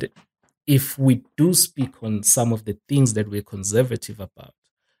 And if we do speak on some of the things that we're conservative about,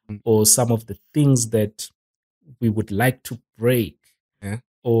 or some of the things that we would like to break, Yeah.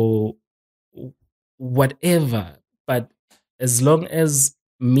 or whatever, but as long as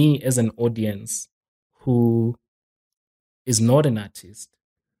me as an audience who is not an artist,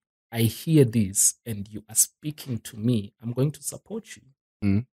 I hear this and you are speaking to me, I'm going to support you.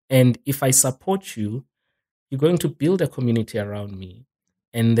 Mm. And if I support you, you're going to build a community around me.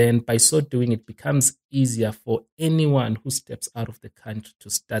 And then by so doing, it becomes easier for anyone who steps out of the country to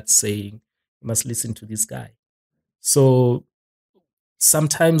start saying, you must listen to this guy. So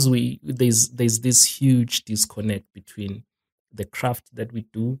sometimes there's this huge disconnect between the craft that we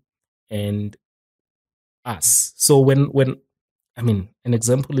do and us. So when I mean, an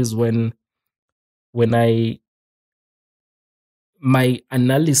example is when I my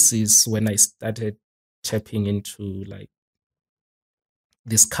analysis when I started tapping into like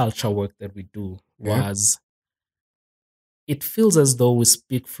this culture work that we do Yeah. was it feels as though we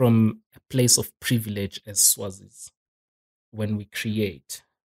speak from a place of privilege as Swazis when we create.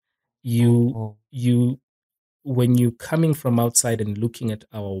 You Oh, you when you coming from outside and looking at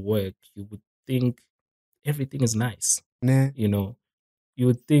our work, you would think everything is nice. nah. You know, you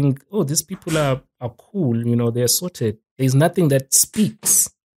would think, oh, these people are cool, they're sorted. There's nothing that speaks,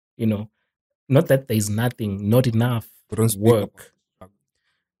 you know, not that there's nothing, not enough We don't speak about work. the struggle.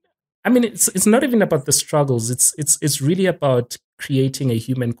 I mean, it's not even about the struggles. It's really about creating a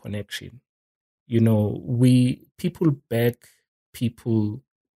human connection. We people beg people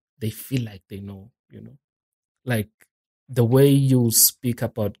they feel like they know, like the way you speak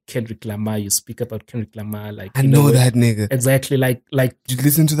about Kendrick Lamar, you speak about Kendrick Lamar like I in a know way that nigga. exactly like Did you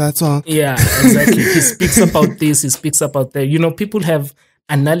listen to that song? yeah, exactly. He speaks about this, he speaks about that. People have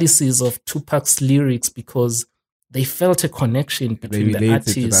analysis of Tupac's lyrics because they felt a connection And they between the related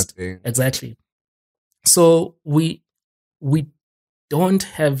to that artist. thing. Exactly. So we don't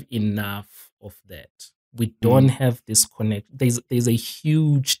have enough of that. We don't have this connect. There's a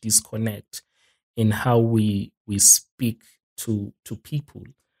huge disconnect in how we speak to people.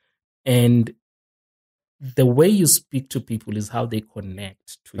 And the way you speak to people is how they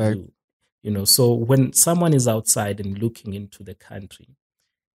connect to Like, So when someone is outside and looking into the country,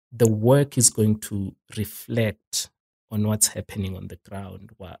 the work is going to reflect on what's happening on the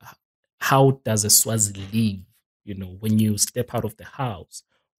ground. How does a Swazi live? When you step out of the house,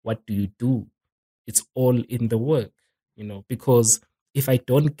 what do you do? It's all in the work, because if I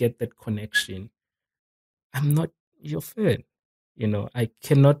don't get that connection, I'm not your fan. I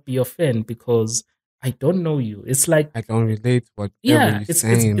cannot be your fan because I don't know you. It's like, I don't relate to whatever yeah, you're it's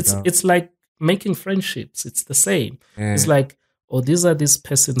saying, it's bro. it's like making friendships. It's the same. It's Yeah. like, oh, these are this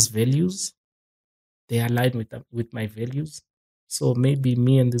person's values. They align with my values. So maybe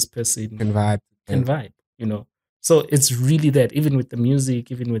me and this person Can vibe can together. vibe. So it's really that, even with the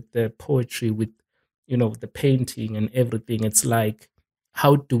music, even with the poetry, with the painting and everything, it's like,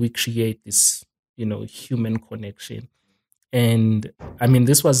 how do we create this human connection? And I mean,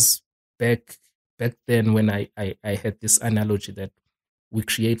 this was back then when I had this analogy that we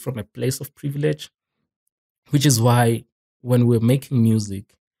create from a place of privilege, which is why when we're making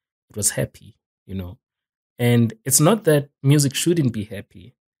music, it was happy. And it's not that music shouldn't be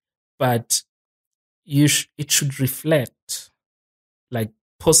happy, but it should reflect, like,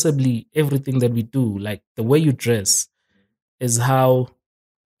 possibly everything that we do, like the way you dress is how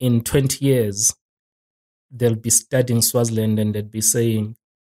in 20 years they'll be studying Swaziland and they'll be saying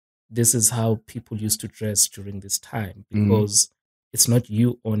this is how people used to dress during this time, because it's not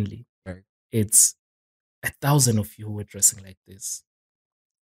you only, Right. it's 1,000 of you who were dressing like this.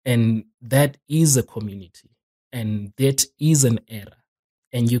 And that is a community, and that is an era,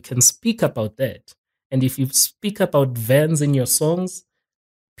 and you can speak about that. And if you speak about Vans in your songs,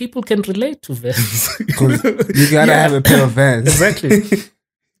 people can relate to Vans. Because you gotta have a pair of Vans. Exactly.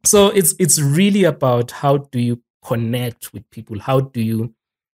 So it's really about how do you connect with people, how do you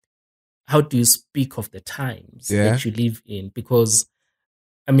speak of the times Yeah. that you live in, because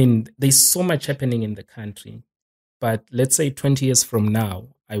I mean, there's so much happening in the country, but let's say 20 years from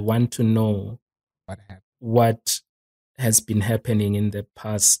now, I want to know What happened? what has been happening in the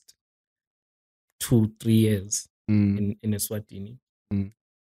past 2-3 years in Eswatini.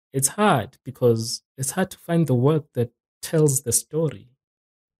 It's hard because it's hard to find the work that tells the story.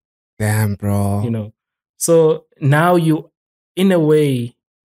 Damn, bro. So now in a way,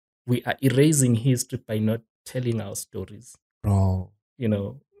 we are erasing history by not telling our stories. Bro.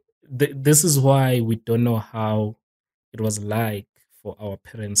 This is why we don't know how it was like for our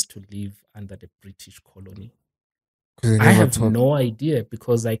parents to live under the British colony. Because they I never have taught. no idea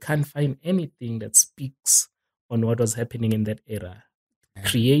because I can't find anything that speaks on what was happening in that era. Yeah.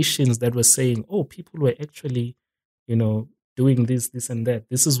 Creations that were saying, oh, people were actually, doing this and that.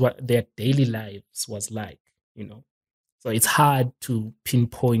 This is what their daily lives was like. So it's hard to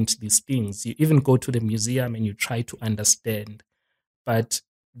pinpoint these things. You even go to the museum and you try to understand, but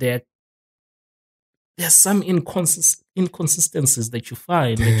there's some inconsistencies that you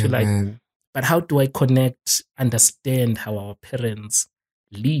find that you're Damn, like, man. but how do I connect, understand how our parents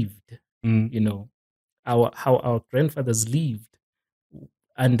lived, how our grandfathers lived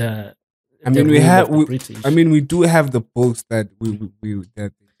under I the mean, we rule have. of the British? We do have the books that we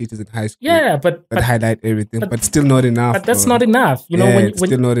that teachers in high school. Yeah, but highlight everything, but still not enough. But that's bro. not enough. Yeah, it's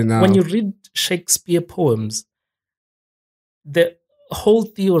still not enough. When you read Shakespeare poems, the whole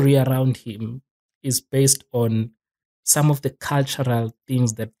theory around him is based on some of the cultural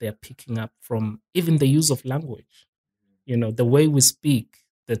things that they're picking up from even the use of language. The way we speak,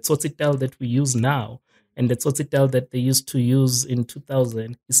 the tsotsital that we use now and the tsotsital that they used to use in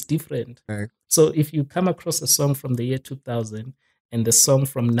 2000 is different. Right. So if you come across a song from the year 2000 and the song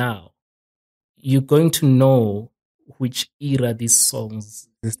from now, you're going to know which era these songs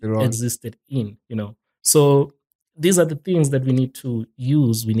existed in, So these are the things that we need to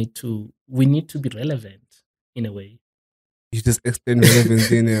use. We need to be relevant in a way. You just extend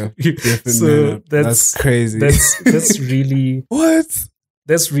relevance in a different manner. That's crazy. That's really what?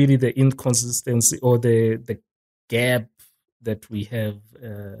 That's really the inconsistency or the gap that we have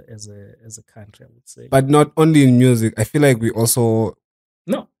as a country, I would say. But not only in music. I feel like we also.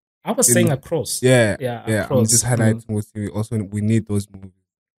 No, I was saying across. Yeah. Across. I'm just highlighting what we need those movies.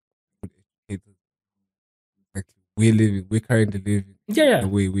 Like we're currently living the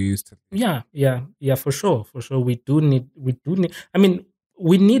way we used to. Yeah, for sure. We do need. I mean,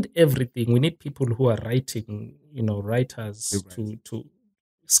 we need everything. We need people who are writing, writers to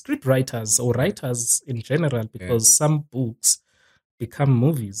script writers or writers in general, because some books become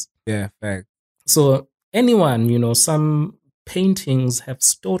movies. Yeah, fact. So anyone, some paintings have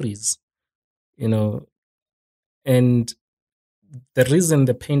stories, and the reason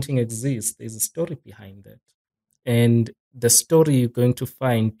the painting exists, there's a story behind that. And the story you're going to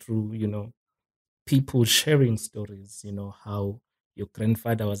find through, people sharing stories, how your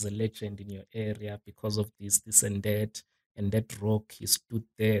grandfather was a legend in your area because of this and that, and that rock, he stood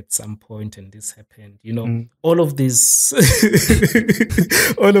there at some point and this happened, all of this,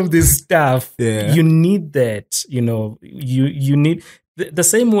 all of this stuff, you need that, you need the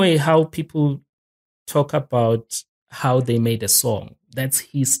same way how people talk about how they made a song. That's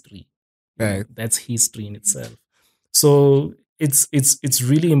history. Right. That's history in itself. So it's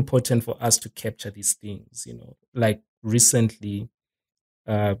really important for us to capture these things, like recently,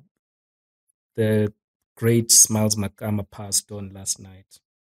 the great Smiles Makama passed on last night.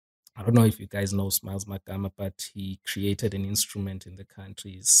 I don't know if you guys know Smiles Makama, but he created an instrument in the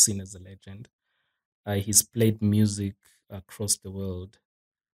country. He's seen as a legend. He's played music across the world.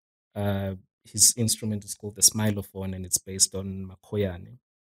 His instrument is called the Smilophone, and it's based on Makoyane.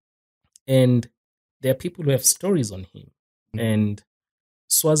 And there are people who have stories on him. And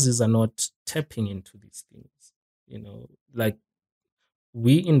Swazis are not tapping into these things. Like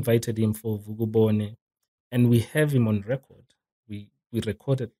we invited him for Vugubone, and we have him on record. We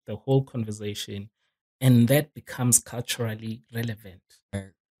recorded the whole conversation, and that becomes culturally relevant.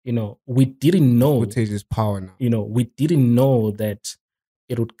 Right. We didn't know. Footage is power now. We didn't know that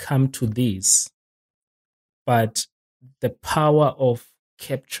it would come to this, but the power of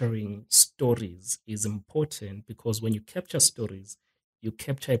capturing stories is important, because when you capture stories, you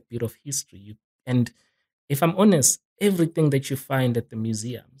capture a bit of history. And if I'm honest, everything that you find at the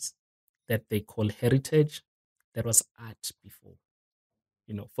museums that they call heritage, that was art before.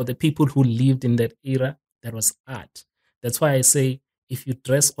 For the people who lived in that era, that was art. That's why I say, if you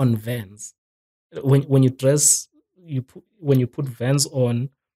dress on Vans, when you dress, when you put Vans on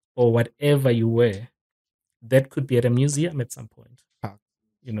or whatever you wear, that could be at a museum at some point.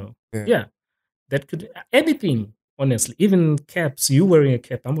 Yeah, that could anything. Honestly, even caps. You wearing a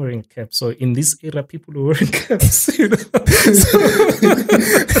cap, I'm wearing a cap. So in this era, people are wearing caps. So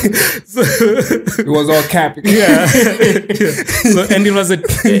it was all cap. Yeah. So, and it was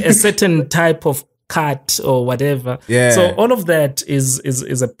a certain type of cut or whatever. Yeah. So all of that is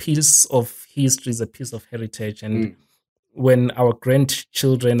a piece of history, is a piece of heritage, and when our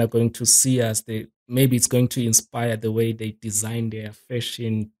grandchildren are going to see us, maybe it's going to inspire the way they design their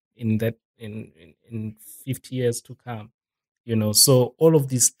fashion in 50 years to come. So all of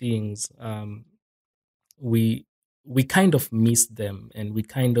these things, we kind of miss them, and we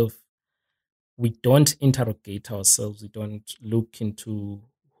don't interrogate ourselves. We don't look into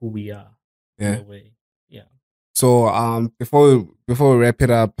who we are in a way. Yeah. So before we wrap it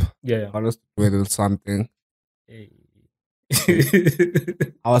up, I want us to do a little something. Hey.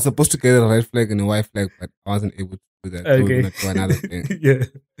 I was supposed to get a red flag and a white flag, but I wasn't able to do that. So we're gonna do another thing. Yeah.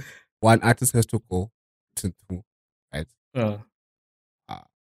 One artist has to go to two, right? So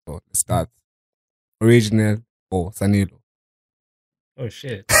let's start. Original or Sanilo? Oh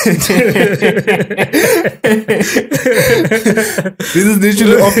shit. This is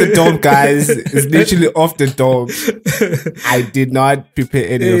literally off the dome, guys. It's literally off the dome. I did not prepare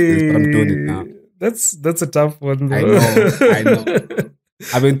any of this, but I'm doing it now. That's a tough one, though. I know.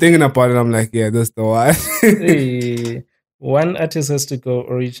 I've been thinking about it. I'm like, yeah, that's the one. Hey, one artist has to go.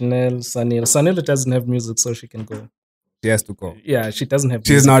 Original, Sanilo. Sanilo doesn't have music, so she can go. She has to go. Yeah, she doesn't have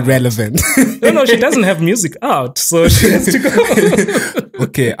She's not relevant. No, she doesn't have music out, so she has to go.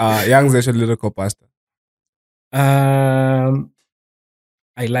 Okay, Young Zesha Lyrical Pastor. Um,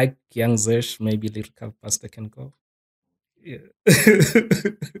 I like Young Zesh, maybe Lyrical Pastor can go. Yeah.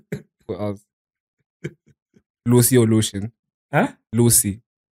 Who else? Lucy or Lucian? Huh? Lucy.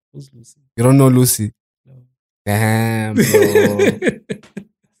 Who's Lucy? You don't know Lucy? No. Damn, bro.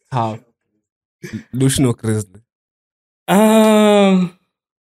 Tough. Lucian or Grizzly? um,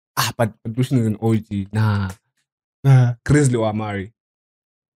 But Lucian is an OG. Nah. Grizzly or Amari?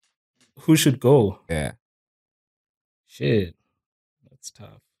 who should go? Yeah. Shit, that's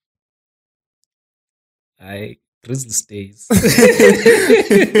tough. I Grizzly stays. I'm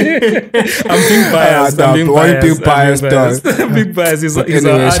being biased. I'm being Why you being biased. biased, dog? I'm being biased. He's But our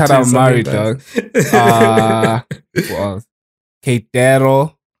anyway, artist. shout out I'm Mari, being dog. biased. Who else?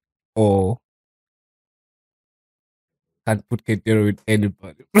 Keitero or can't put Keitero with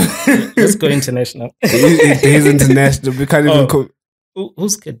anybody. Let's go international. He's international. We can't even.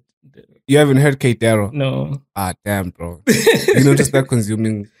 Who's kid? You haven't heard Keitero? No. Damn, bro. You know, just start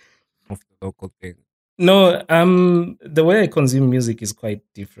consuming of the local thing. No, the way I consume music is quite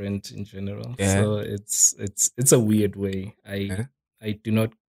different in general. Yeah. So it's a weird way. I do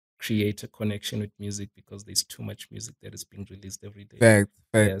not create a connection with music because there's too much music that is being released every day. Fact.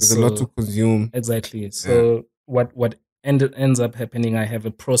 There's a lot to consume. Exactly. So what ends up happening, I have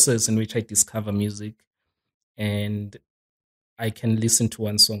a process in which I discover music and I can listen to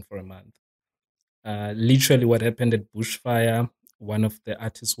one song for a month. Literally what happened at Bushfire, one of the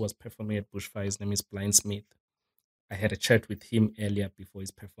artists who was performing at Bushfire, his name is Blind Smith. I had a chat with him earlier before his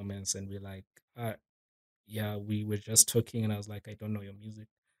performance, and we're like, yeah, we were just talking, and I was like, I don't know your music,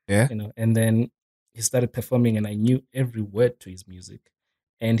 Yeah. and then he started performing, and I knew every word to his music,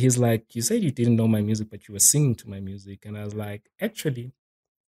 and he's like, you said you didn't know my music, but you were singing to my music, and I was like, actually,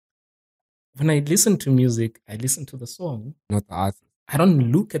 when I listen to music, I listen to the song, not the artist. I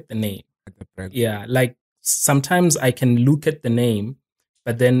don't look at the name. Yeah, like sometimes I can look at the name,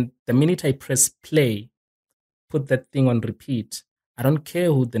 but then the minute I press play, put that thing on repeat, I don't care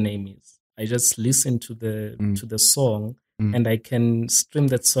who the name is. I just listen to the song, and I can stream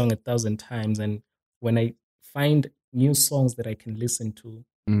that song 1,000 times. And when I find new songs that I can listen to,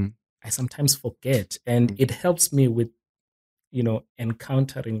 I sometimes forget, and it helps me with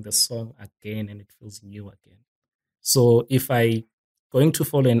encountering the song again, and it feels new again. So if I going to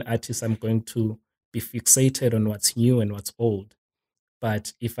follow an artist, I'm going to be fixated on what's new and what's old.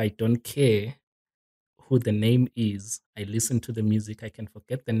 But if I don't care who the name is, I listen to the music, I can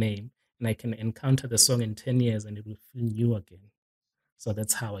forget the name, and I can encounter the song in 10 years and it will feel new again. So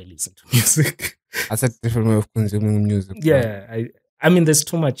that's how I listen to music. That's a different way of consuming music. Yeah, I mean, there's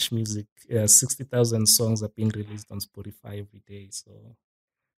too much music. 60,000 songs are being released on Spotify every day. So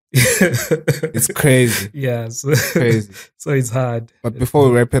it's crazy. Yeah, so crazy. So it's hard. But before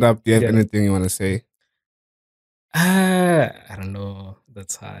we wrap it up, do you have anything you want to say? I don't know.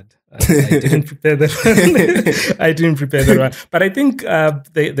 That's hard. I didn't prepare that one. I didn't prepare that one. But I think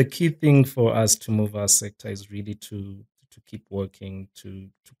the key thing for us to move our sector is really to keep working, to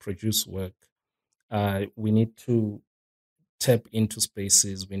produce work. We need to tap into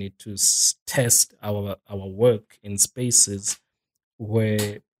spaces. We need to test our work in spaces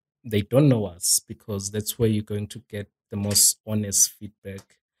where they don't know us, because that's where you're going to get the most honest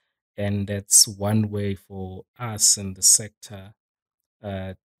feedback. And that's one way for us in the sector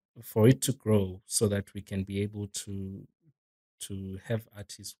for it to grow, so that we can be able to have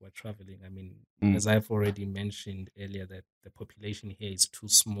artists who are traveling. I mean, as I've already mentioned earlier, that the population here is too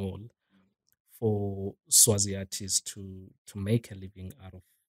small for Swazi artists to make a living out of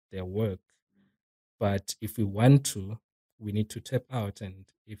their work. But if we want to, we need to tap out, and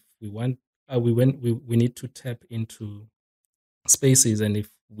if we want, we need to tap into spaces. And if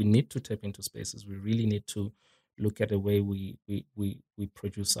we need to tap into spaces, we really need to look at the way we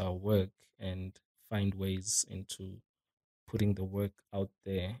produce our work and find ways into putting the work out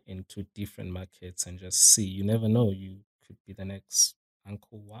there into different markets, and just see. You never know, you could be the next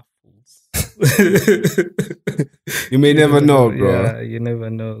Uncle Waffles. You may never know, bro. Yeah, you never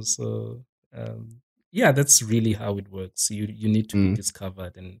know. So yeah, that's really how it works. You need to be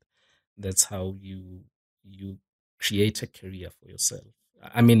discovered, and that's how you create a career for yourself.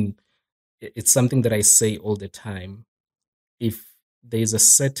 I mean, it's something that I say all the time. If there's a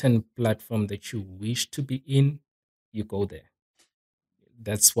certain platform that you wish to be in, you go there.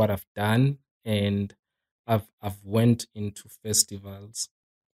 That's what I've done, and I've went into festivals,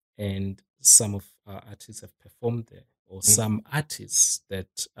 and some of our artists have performed there, or some artists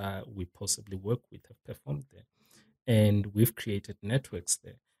that we possibly work with have performed there, and we've created networks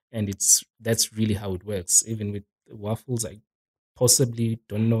there. And that's really how it works. Even with Waffles, I possibly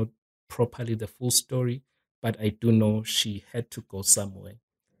don't know properly the full story, but I do know she had to go somewhere,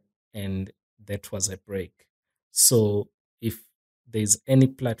 and that was a break. So if there's any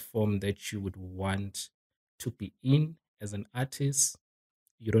platform that you would want to be in as an artist,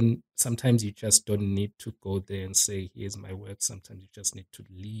 you don't, sometimes you just don't need to go there and say, here's my work. Sometimes you just need to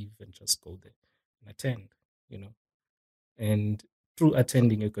leave and just go there and attend, you know. And through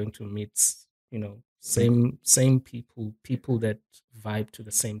attending, you're going to meet, you know, same people that vibe to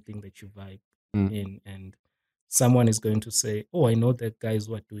the same thing that you vibe in. And someone is going to say, oh, I know that guys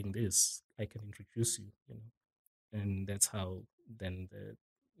who are doing this, I can introduce you, you know. And that's how then the,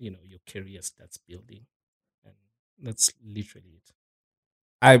 you know, your career starts building. And that's literally it.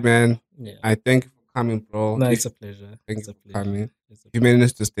 Hi, man. Yeah. I thank you for coming, bro. No, it's a pleasure. Thank It's you a for pleasure. coming. It's a You pleasure.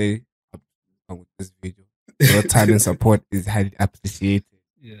 managed to stay up with this video. Your time and support is highly appreciated.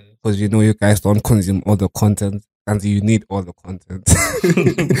 Yeah. Because you know you guys don't consume all the content and you need all the content.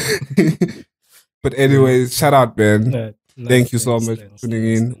 But anyways, shout out, man. No, Thank you so much for tuning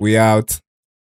in. We out.